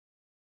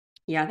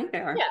 Yeah, I think they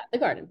are. Yeah, the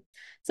garden.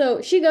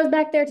 So she goes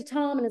back there to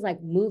Tom and is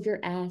like, move your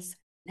ass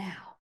now.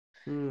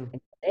 Mm.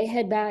 And they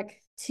head back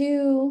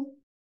to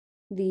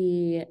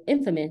the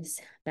infamous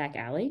back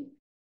alley,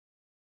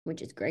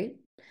 which is great.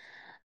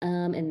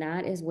 And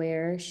that is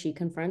where she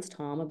confronts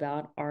Tom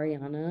about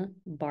Ariana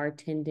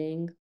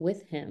bartending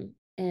with him.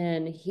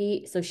 And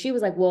so she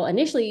was like, well,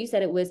 initially you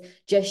said it was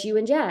just you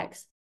and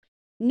Jax.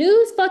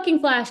 News fucking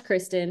flash,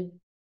 Kristen.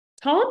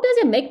 Tom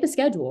doesn't make the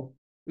schedule.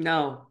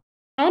 No.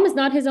 Tom is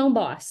not his own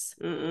boss.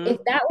 If Mm-mm.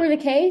 that were the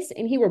case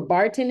and he were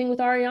bartending with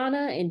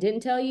Ariana and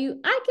didn't tell you,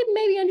 I could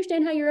maybe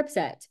understand how you're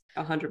upset.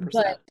 A hundred But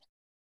percent.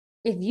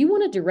 if you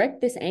want to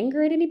direct this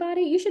anger at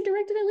anybody, you should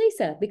direct it at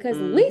Lisa because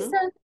Mm-hmm.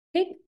 Lisa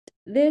picked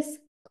this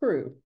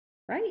crew,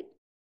 right?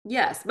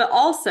 Yes, but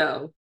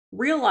also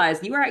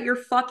realize you are at your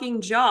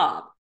fucking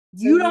job.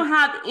 So You you don't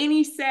have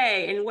any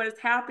say in what is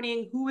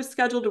happening, who is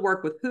scheduled to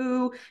work with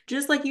who.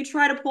 Just like you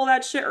tried to pull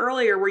that shit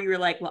earlier where you were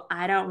like, well,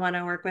 I don't want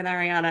to work with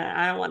Ariana.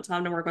 I don't want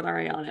Tom to work with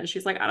Ariana. And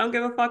she's like, I don't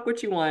give a fuck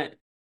what you want.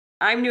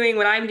 I'm doing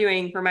what I'm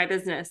doing for my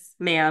business,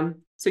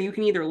 ma'am. So you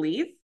can either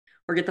leave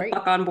or get the right.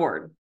 fuck on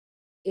board.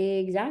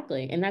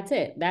 Exactly. And that's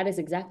it. That is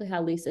exactly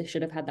how Lisa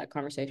should have had that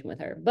conversation with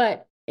her.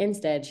 But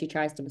instead, she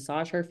tries to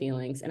massage her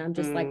feelings. And I'm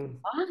just like, Mm.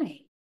 why?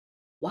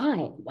 Why?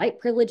 White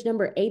privilege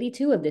number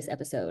 82 of this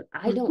episode.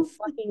 I don't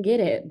fucking get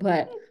it,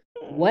 but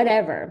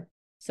whatever.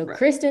 So Right.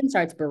 Kristen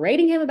starts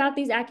berating him about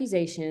these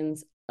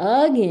accusations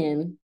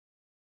again.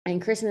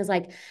 And Kristen is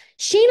like,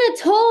 Sheena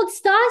told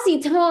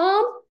Stassi,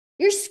 Tom,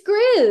 you're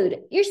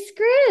screwed. You're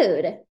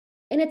screwed.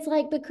 And it's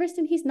like, but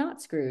Kristen, he's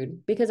not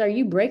screwed because are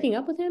you breaking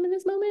up with him in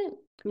this moment?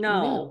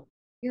 No, No,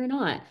 you're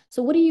not.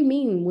 So what do you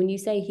mean when you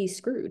say he's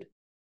screwed?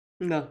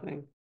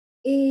 nothing.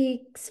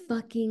 Ex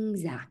fucking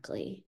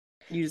exactly.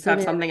 You just So have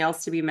then, something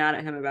else to be mad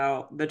at him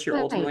about that you're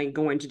right, ultimately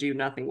going to do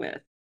nothing with.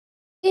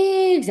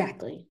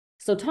 exactly.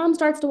 So Tom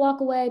starts to walk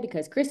away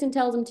because Kristen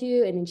tells him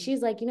to, and then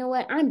she's like, you know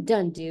what? I'm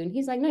done, dude. And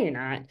he's like, no, you're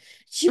not.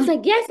 She's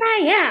like, yes,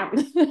 I am.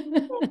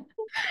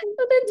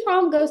 So then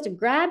Tom goes to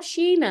grab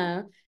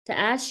Sheena to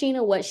ask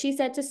Sheena what she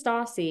said to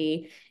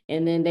Stassi.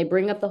 And then they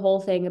bring up the whole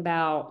thing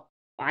about,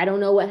 I don't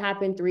know what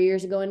happened 3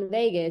 years ago in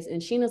Vegas.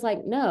 And Sheena's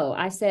like, no,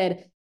 I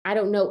said, I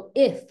don't know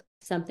if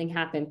something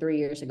happened 3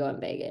 years ago in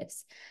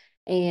Vegas.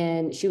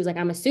 And she was like,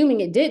 I'm assuming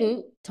it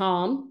didn't,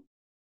 Tom.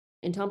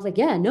 And Tom's like,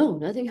 yeah, no,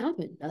 nothing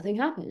happened. Nothing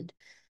happened.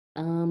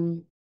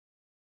 Um,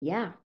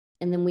 yeah.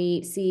 And then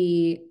we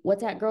see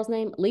what's that girl's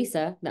name?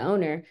 Lisa, the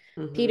owner.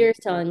 Mm-hmm. Peter's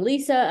telling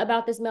Lisa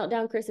about this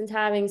meltdown Kristen's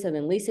having. So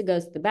then Lisa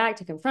goes to the back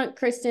to confront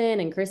Kristen,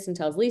 and Kristen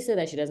tells Lisa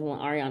that she doesn't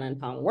want Ariana and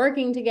Tom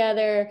working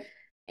together.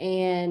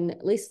 And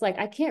Lisa's like,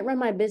 I can't run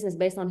my business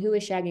based on who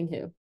is shagging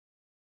who.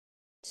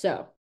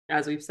 So,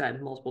 As we've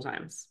said multiple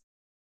times.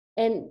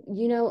 and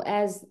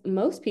as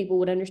most people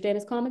would understand,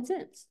 is common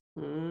sense.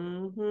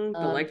 Mm-hmm.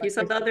 But like you But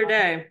said the Kristen, other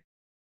day,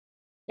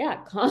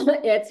 yeah,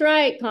 it's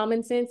right.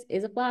 Common sense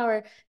is a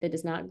flower that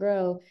does not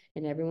grow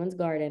in everyone's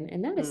garden,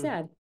 and that is mm,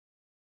 sad.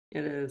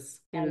 it is.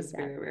 It That is is sad.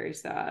 very, very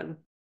sad.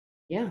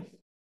 Yeah.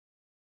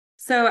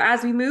 So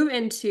as we move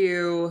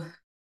into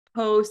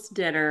post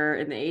dinner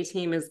and the A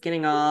team is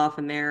getting off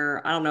and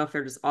they're, I don't know if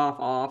they're just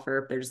off,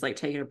 or if they're just like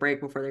taking a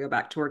break before they go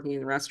back to working in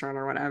the restaurant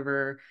or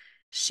whatever.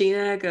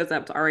 Sheena goes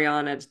up to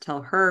Ariana to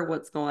tell her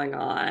what's going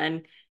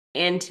on.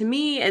 And to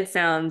me, it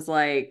sounds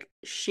like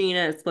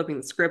Sheena is flipping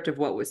the script of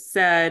what was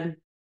said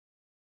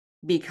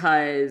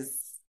because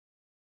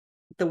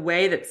the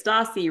way that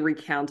Stassi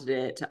recounted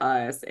it to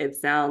us, it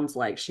sounds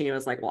like Sheena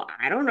was like, well,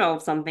 I don't know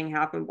if something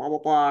happened, blah, blah,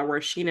 blah. Where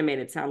Sheena made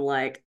it sound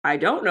like, I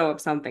don't know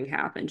if something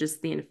happened.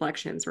 Just the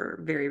inflections were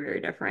very, very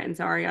different. And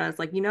so Ariana's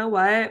like, you know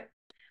what?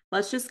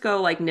 Let's just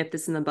go like nip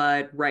this in the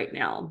bud right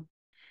now.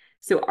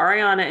 So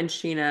Ariana and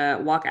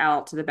Sheena walk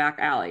out to the back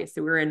alley.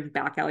 So we're in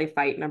back alley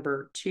fight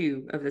number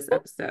 2 of this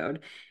episode.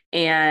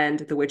 And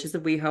the witches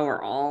of WeHo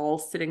are all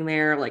sitting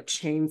there like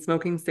chain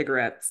smoking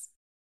cigarettes.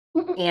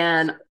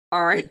 And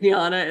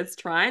Ariana is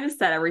trying to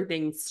set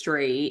everything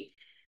straight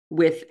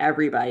with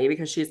everybody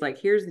because she's like,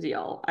 here's the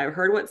deal. I've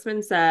heard what's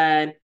been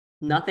said.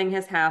 Nothing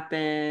has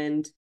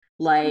happened.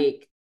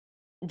 Like,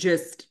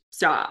 just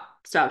stop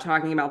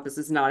talking about this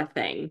is not a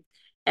thing.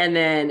 And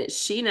then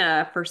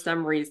Sheena, for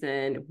some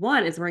reason,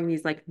 one is wearing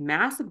these like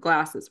massive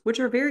glasses, which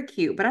are very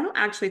cute, but I don't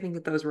actually think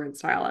that those were in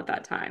style at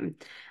that time.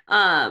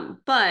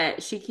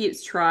 But she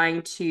keeps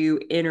trying to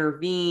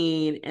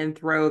intervene and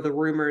throw the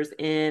rumors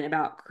in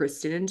about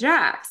Kristen and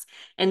Jax.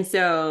 And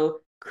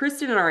so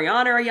Kristen and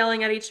Ariana are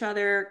yelling at each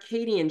other.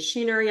 Katie and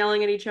Sheena are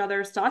yelling at each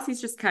other.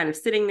 Stassi's just kind of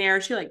sitting there.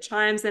 She like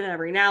chimes in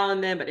every now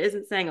and then, but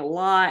isn't saying a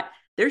lot.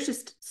 There's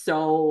just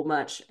so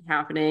much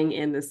happening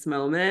in this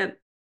moment.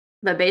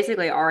 But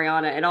basically,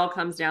 Ariana, it all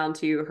comes down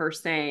to her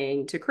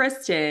saying to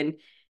Kristen,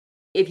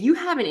 if you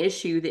have an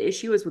issue, the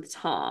issue is with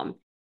Tom.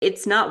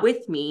 It's not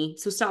with me.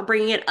 So stop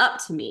bringing it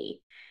up to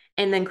me.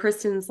 And then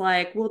Kristen's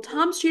like, well,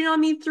 Tom's cheated on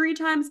me 3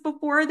 times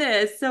before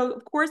this. So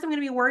of course I'm going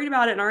to be worried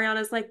about it. And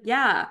Ariana's like,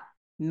 yeah,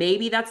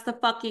 maybe that's the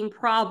fucking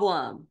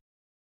problem.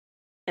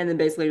 And then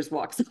basically just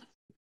walks off.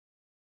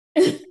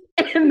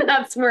 And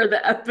that's where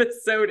the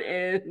episode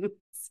ends.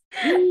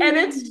 And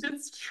it's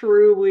just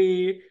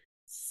truly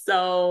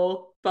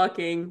so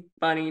fucking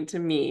funny to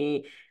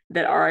me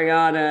that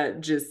Ariana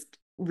just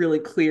really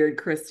cleared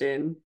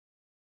Kristen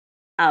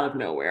out of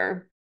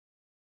nowhere.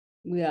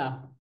 Yeah.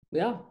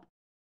 Yeah.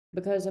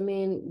 Because I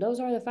mean, those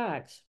are the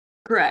facts.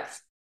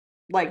 Correct.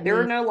 I Like there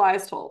were mean, no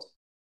lies told.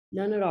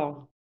 none at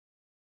all.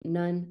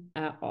 None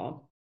at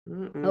all.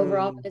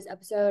 Overall, for Mm-mm. this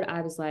episode,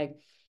 I was like,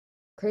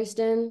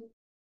 Kristen,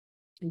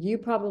 you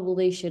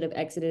probably should have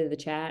exited the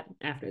chat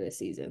after this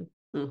season.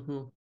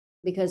 Mm-hmm.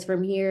 Because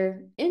from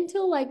here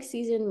until like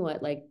season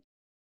what, like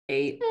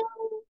 8.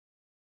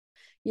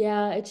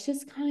 yeah, it's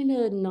just kind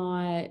of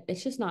not,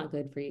 it's just not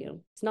good for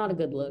you. It's not a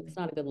good look. It's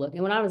not a good look.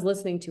 And when I was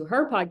listening to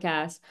her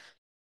podcast,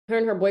 her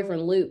and her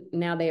boyfriend Luke,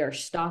 now they are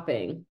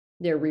stopping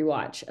their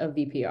rewatch of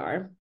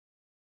VPR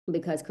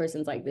because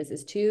Kristen's like, this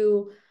is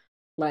too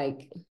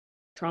like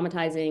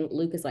traumatizing.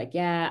 Luke is like,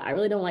 yeah, I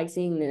really don't like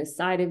seeing this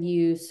side of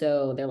you.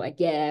 So they're like,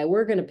 yeah,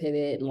 we're gonna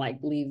pivot and like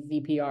leave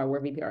VPR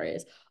where VPR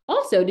is.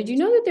 Also, did you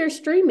know that they're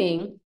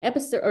streaming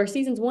episode or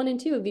seasons 1 and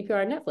 2 of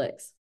VPR on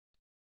Netflix?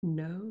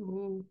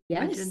 No,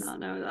 I did Yes. not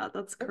know that.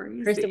 That's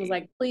Kristen was crazy.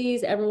 like,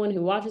 please, everyone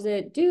who watches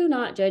it, do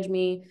not judge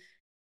me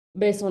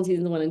based on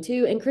seasons 1 and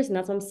 2. And Kristen,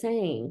 that's what I'm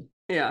saying.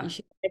 You Yeah.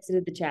 should have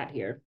exited the chat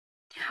here.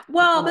 That's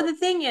Well, but all. the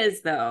thing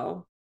is,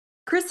 though,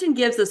 Kristen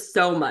gives us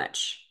so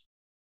much.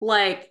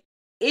 Like,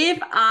 if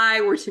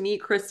I were to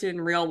meet Kristen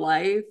in real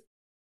life,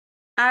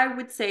 I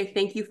would say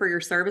thank you for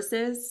your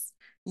services.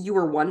 You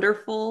were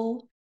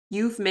wonderful.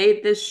 You've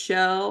made this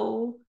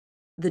show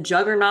the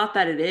juggernaut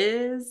that it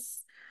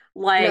is.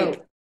 Like,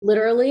 No,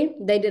 literally,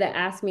 they did a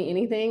Ask Me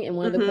Anything, and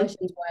one of the mhm.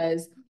 questions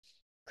was,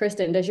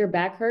 Kristen, does your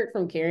back hurt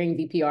from carrying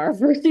VPR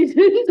for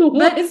seasons one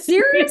But and two?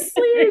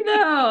 seriously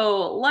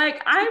though, like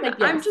She's I'm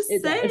like, I'm yes, just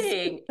it does.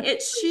 saying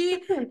it's she,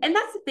 and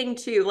that's the thing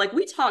too. Like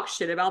we talk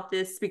shit about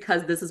this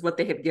because this is what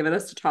they have given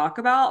us to talk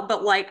about,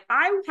 but like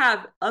I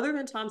have, other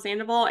than Tom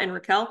Sandoval and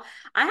Raquel,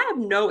 I have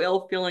no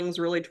ill feelings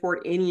really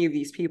toward any of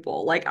these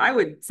people. Like I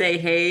would say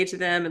hey to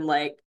them and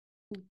like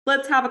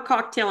let's have a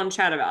cocktail and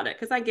chat about it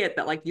because I get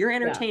that like you're Yeah,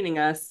 entertaining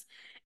us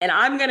and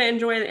I'm going to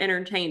enjoy the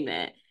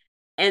entertainment.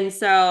 And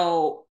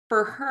so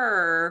for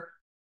her,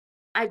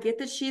 I get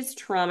that she's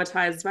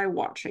traumatized by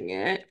watching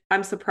it.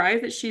 I'm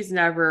surprised that she's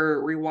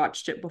never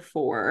rewatched it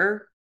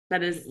before.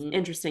 That is mm-mm.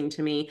 interesting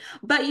to me.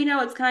 But you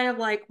know, it's kind of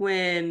like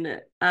when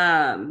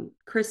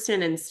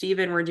Kristen and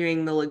Steven were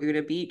doing the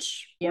Laguna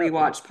Beach Yep,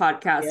 rewatch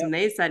podcast and yep,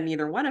 they said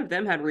neither one of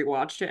them had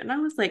rewatched it. And I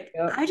was like,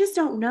 yep. I just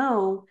don't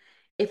know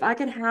if I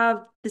could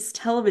have this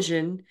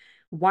television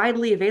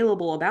widely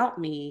available about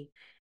me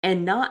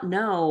and not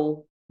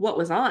know what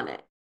was on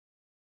it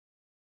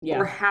or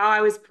Yeah. how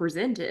I was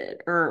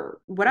presented or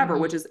whatever,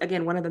 which Hmm. is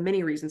again one of the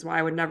many reasons why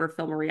I would never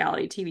film a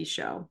reality TV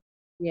show.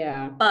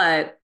 Yeah.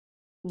 But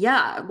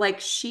yeah, like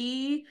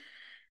she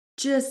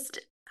just,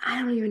 I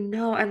don't even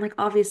know. And like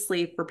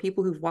obviously for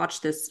people who've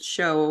watched this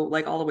show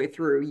like all the way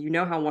through, you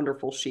know how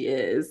wonderful she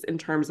is in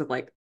terms of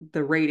like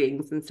the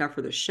ratings and stuff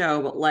for the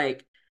show, but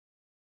like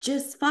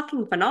just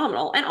fucking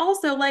phenomenal. And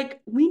also,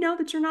 like, we know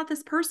that you're not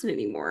this person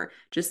anymore.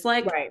 Just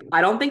like Right.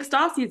 I don't think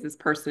Stassi is this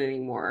person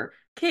anymore.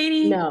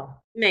 Katie, No.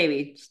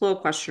 maybe, it's a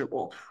little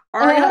questionable.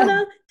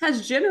 Ariana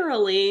has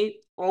generally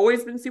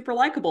always been super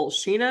likable.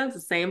 Sheena is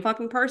the same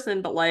fucking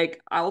person, but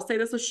like, I will say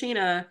this with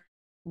Sheena,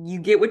 you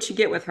get what you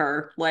get with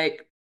her.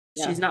 Like,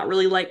 she's Yeah. not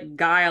really like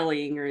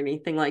guiling or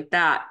anything like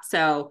that.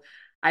 So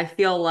I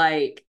feel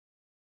like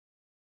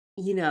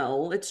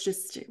it's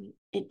just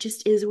it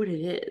just is what it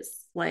is.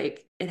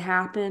 Like it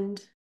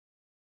happened.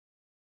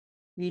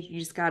 You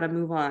just got to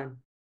move on.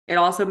 It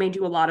also made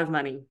you a lot of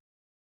money. A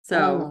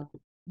So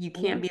lot. you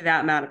can't Mhm. be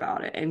that mad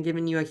about it and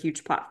giving you a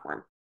huge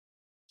platform.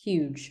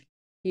 Huge.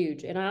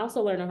 Huge. And I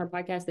also learned on her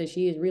podcast that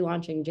she is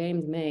relaunching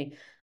James May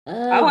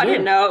Oh, I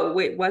didn't again. know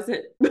it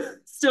wasn't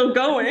still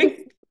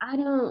going. I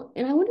don't,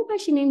 and I wonder why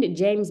she named it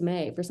James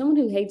May. For someone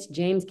who hates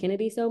James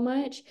Kennedy so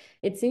much,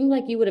 it seems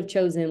like you would have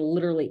chosen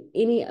literally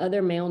any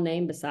other male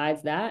name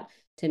besides that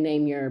to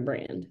name your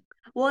brand.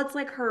 Well, it's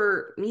like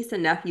her niece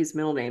and nephew's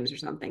middle names or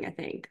something, I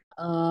think.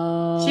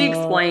 She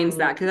explains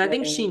that because I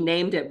think she Oh,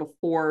 named it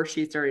before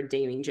she started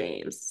dating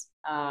James.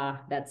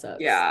 that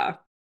sucks. Yeah.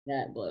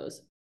 That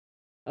blows.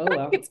 Oh I think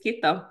well. it's cute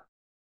though.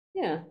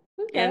 Yeah.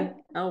 Okay. And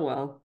oh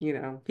well,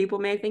 people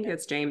may think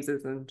it's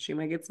James's and she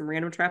might get some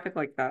random traffic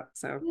like that.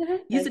 So Yeah,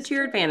 use it that's to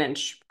your true.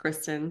 advantage,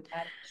 Kristen.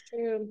 That is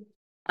true.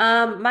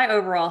 My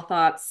overall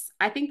thoughts.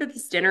 I think that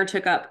this dinner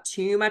took up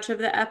too much of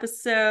the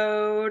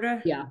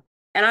episode. Yeah.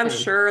 And I'm Same.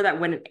 sure that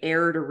when it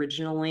aired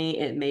originally,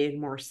 it made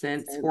more Makes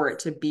sense for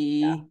it sense. to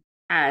Yeah. be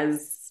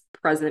as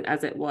present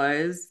as it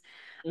was.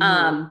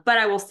 Mm-hmm. But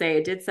I will say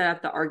it did set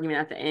up the argument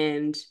at the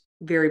end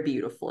very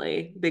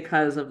beautifully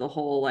because of the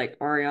whole like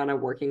Ariana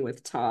working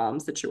with Tom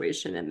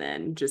situation and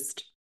then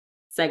just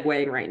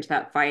segueing right into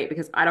that fight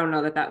because I don't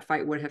know that that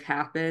fight would have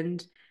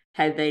happened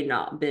had they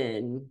not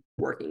been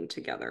working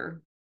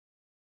together.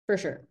 For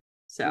sure.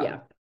 So, Yeah.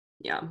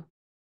 yeah.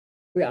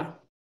 Yeah.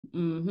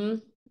 Mm-hmm.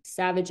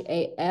 Savage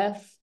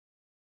AF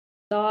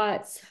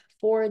thoughts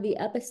for the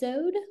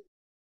episode.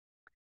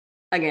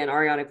 Again,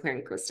 Ariana, Claire,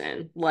 and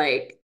Kristen.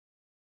 Like,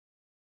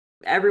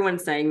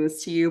 everyone's saying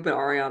this to you, but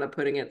Ariana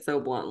putting it so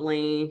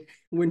bluntly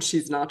when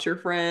she's not your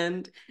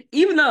friend,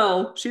 even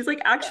though she's like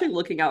Yeah. actually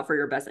looking out for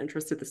your best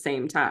interest at the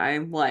same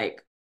time.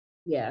 Like,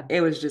 Yeah. it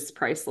was just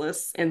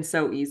priceless and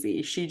so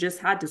easy. She just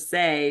had to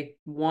say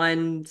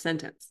one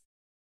sentence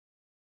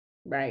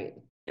Right.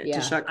 to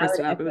Yeah. shut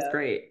Kristen up. It was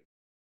great.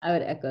 I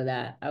would echo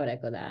that. I would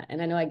echo that.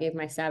 And I know I gave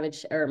my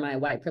savage or my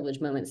white privilege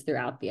moments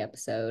throughout the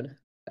episode.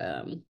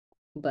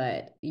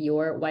 But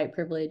your white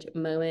privilege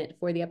moment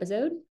for the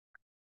episode?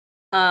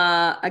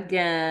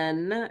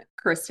 Again,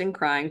 Kristen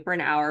crying for an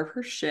hour of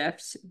her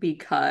shift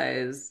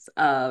because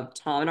of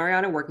Tom and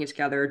Ariana working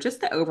together, just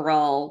the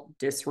overall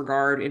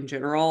disregard in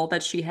general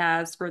that she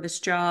has for this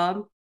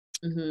job.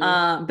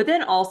 Mm-hmm. But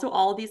then also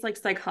all of these like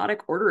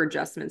psychotic order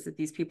adjustments that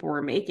these people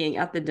were making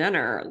at the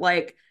dinner.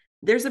 Like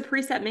there's a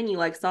preset menu,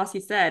 like Saucy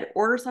said,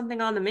 order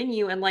something on the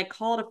menu and like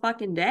call it a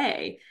fucking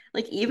day.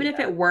 Like, even if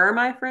Yeah. it were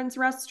my friend's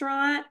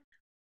restaurant,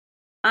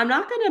 I'm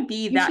not gonna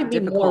be You that should be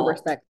more difficult.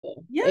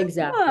 respectful. Yeah.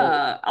 Exactly.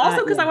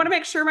 Also, because I Yeah, want to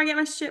make sure I get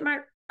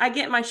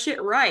my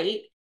shit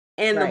right.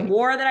 And the right.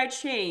 more that I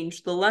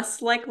change, the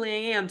less likely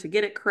I am to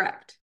get it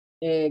correct.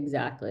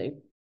 Exactly.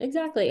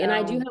 Exactly. And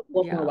I do So have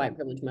one more yeah. white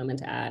privilege moment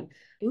to add,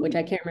 which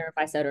I Ooh. can't remember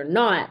if I said or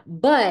not.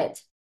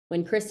 But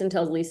when Kristen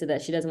tells Lisa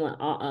that she doesn't want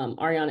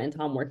Ariana and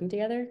Tom working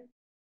together,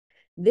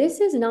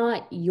 this is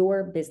not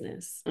your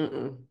business.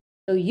 Mm-mm.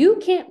 So you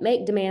can't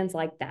make demands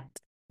like that.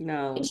 And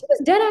No. she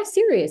was dead ass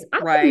serious. I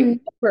Right. would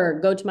never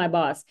go to my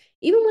boss,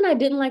 even when I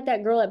didn't like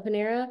that girl at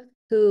Panera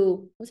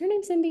who was her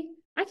name Cindy?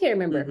 I can't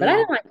remember, but I Mm-hmm.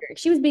 didn't like her.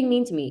 She was being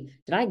mean to me.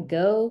 Did I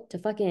go to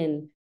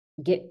fucking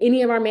get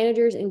any of our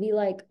managers and be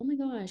like, oh my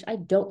gosh, I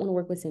don't want to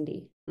work with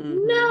Cindy?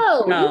 Mm-hmm.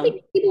 No. You No.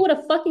 think people would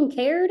have fucking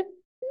cared?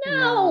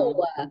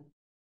 No. No.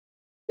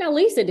 Now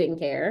Lisa didn't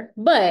care,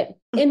 but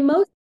in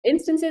most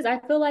instances, I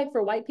feel like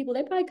for white people,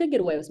 they probably could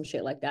get away with some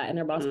shit like that. And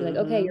their boss would be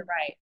like, okay, you're Mm-hmm.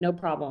 right. No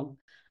problem.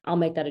 I'll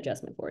make that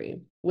adjustment for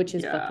you, which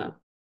is Yeah. fucking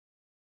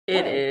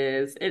It wild.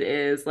 is. It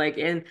is. Like,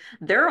 and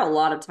there are a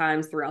lot of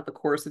times throughout the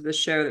course of the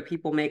show that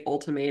people make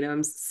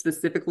ultimatums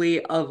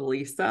specifically of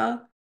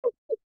Lisa.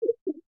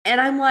 And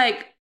I'm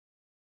like,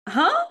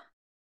 huh?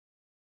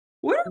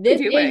 What are we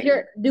This is doing?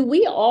 your, do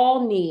we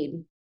all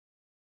need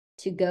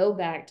to go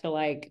back to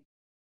like,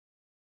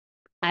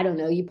 I don't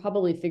know, you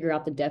probably figure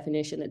out the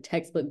definition, the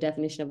textbook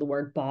definition of the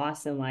word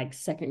boss in like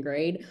second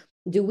grade.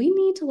 Do we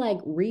need to like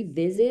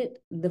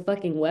revisit the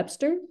fucking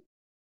Webster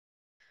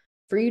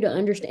for you to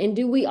understand? And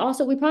do we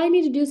also, we probably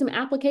need to do some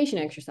application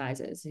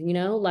exercises, you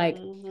know, like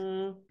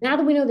Mm-hmm. now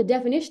that we know the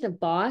definition of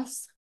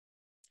boss,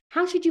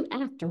 how should you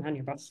act around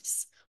your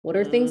boss? What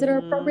are things that are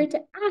Mm-hmm. appropriate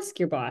to ask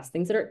your boss?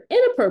 Things that are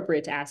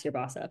inappropriate to ask your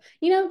boss of?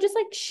 You know, just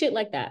like shit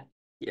like that.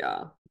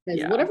 Yeah.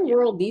 Because Yeah. whatever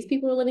world these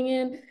people are living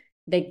in,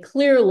 they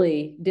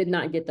clearly did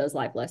not get those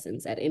life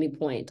lessons at any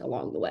point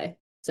along the way.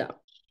 So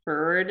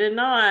Sure did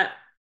not.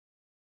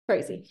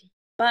 crazy.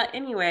 But,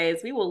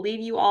 anyways, we will leave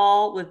you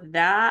all with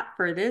that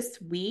for this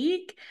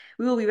week.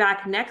 We will be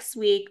back next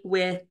week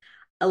with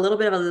a little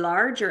bit of a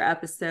larger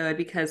episode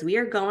because we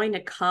are going to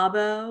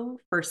Cabo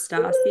for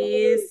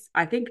Stassi's,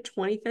 I think,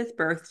 25th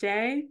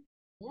birthday.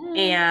 Yeah.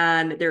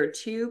 And there are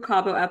two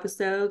Cabo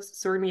episodes.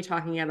 So we're going to be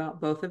talking about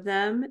both of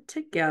them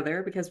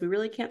together because we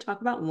really can't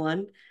talk about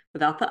one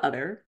without the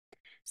other.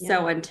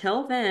 So Yeah.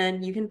 until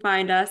then, you can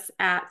find us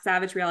at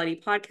Savage Reality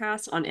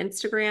Podcast on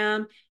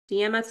Instagram.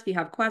 DM us if you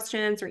have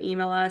questions or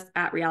email us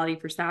at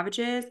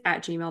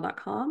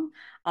realityforsavages@gmail.com.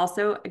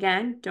 Also,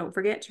 again, don't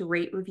forget to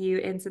rate, review,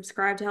 and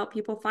subscribe to help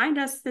people find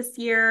us this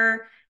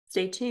year.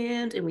 Stay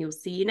tuned and we will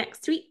see you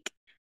next week.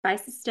 Bye,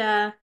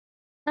 sister.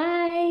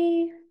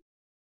 Bye.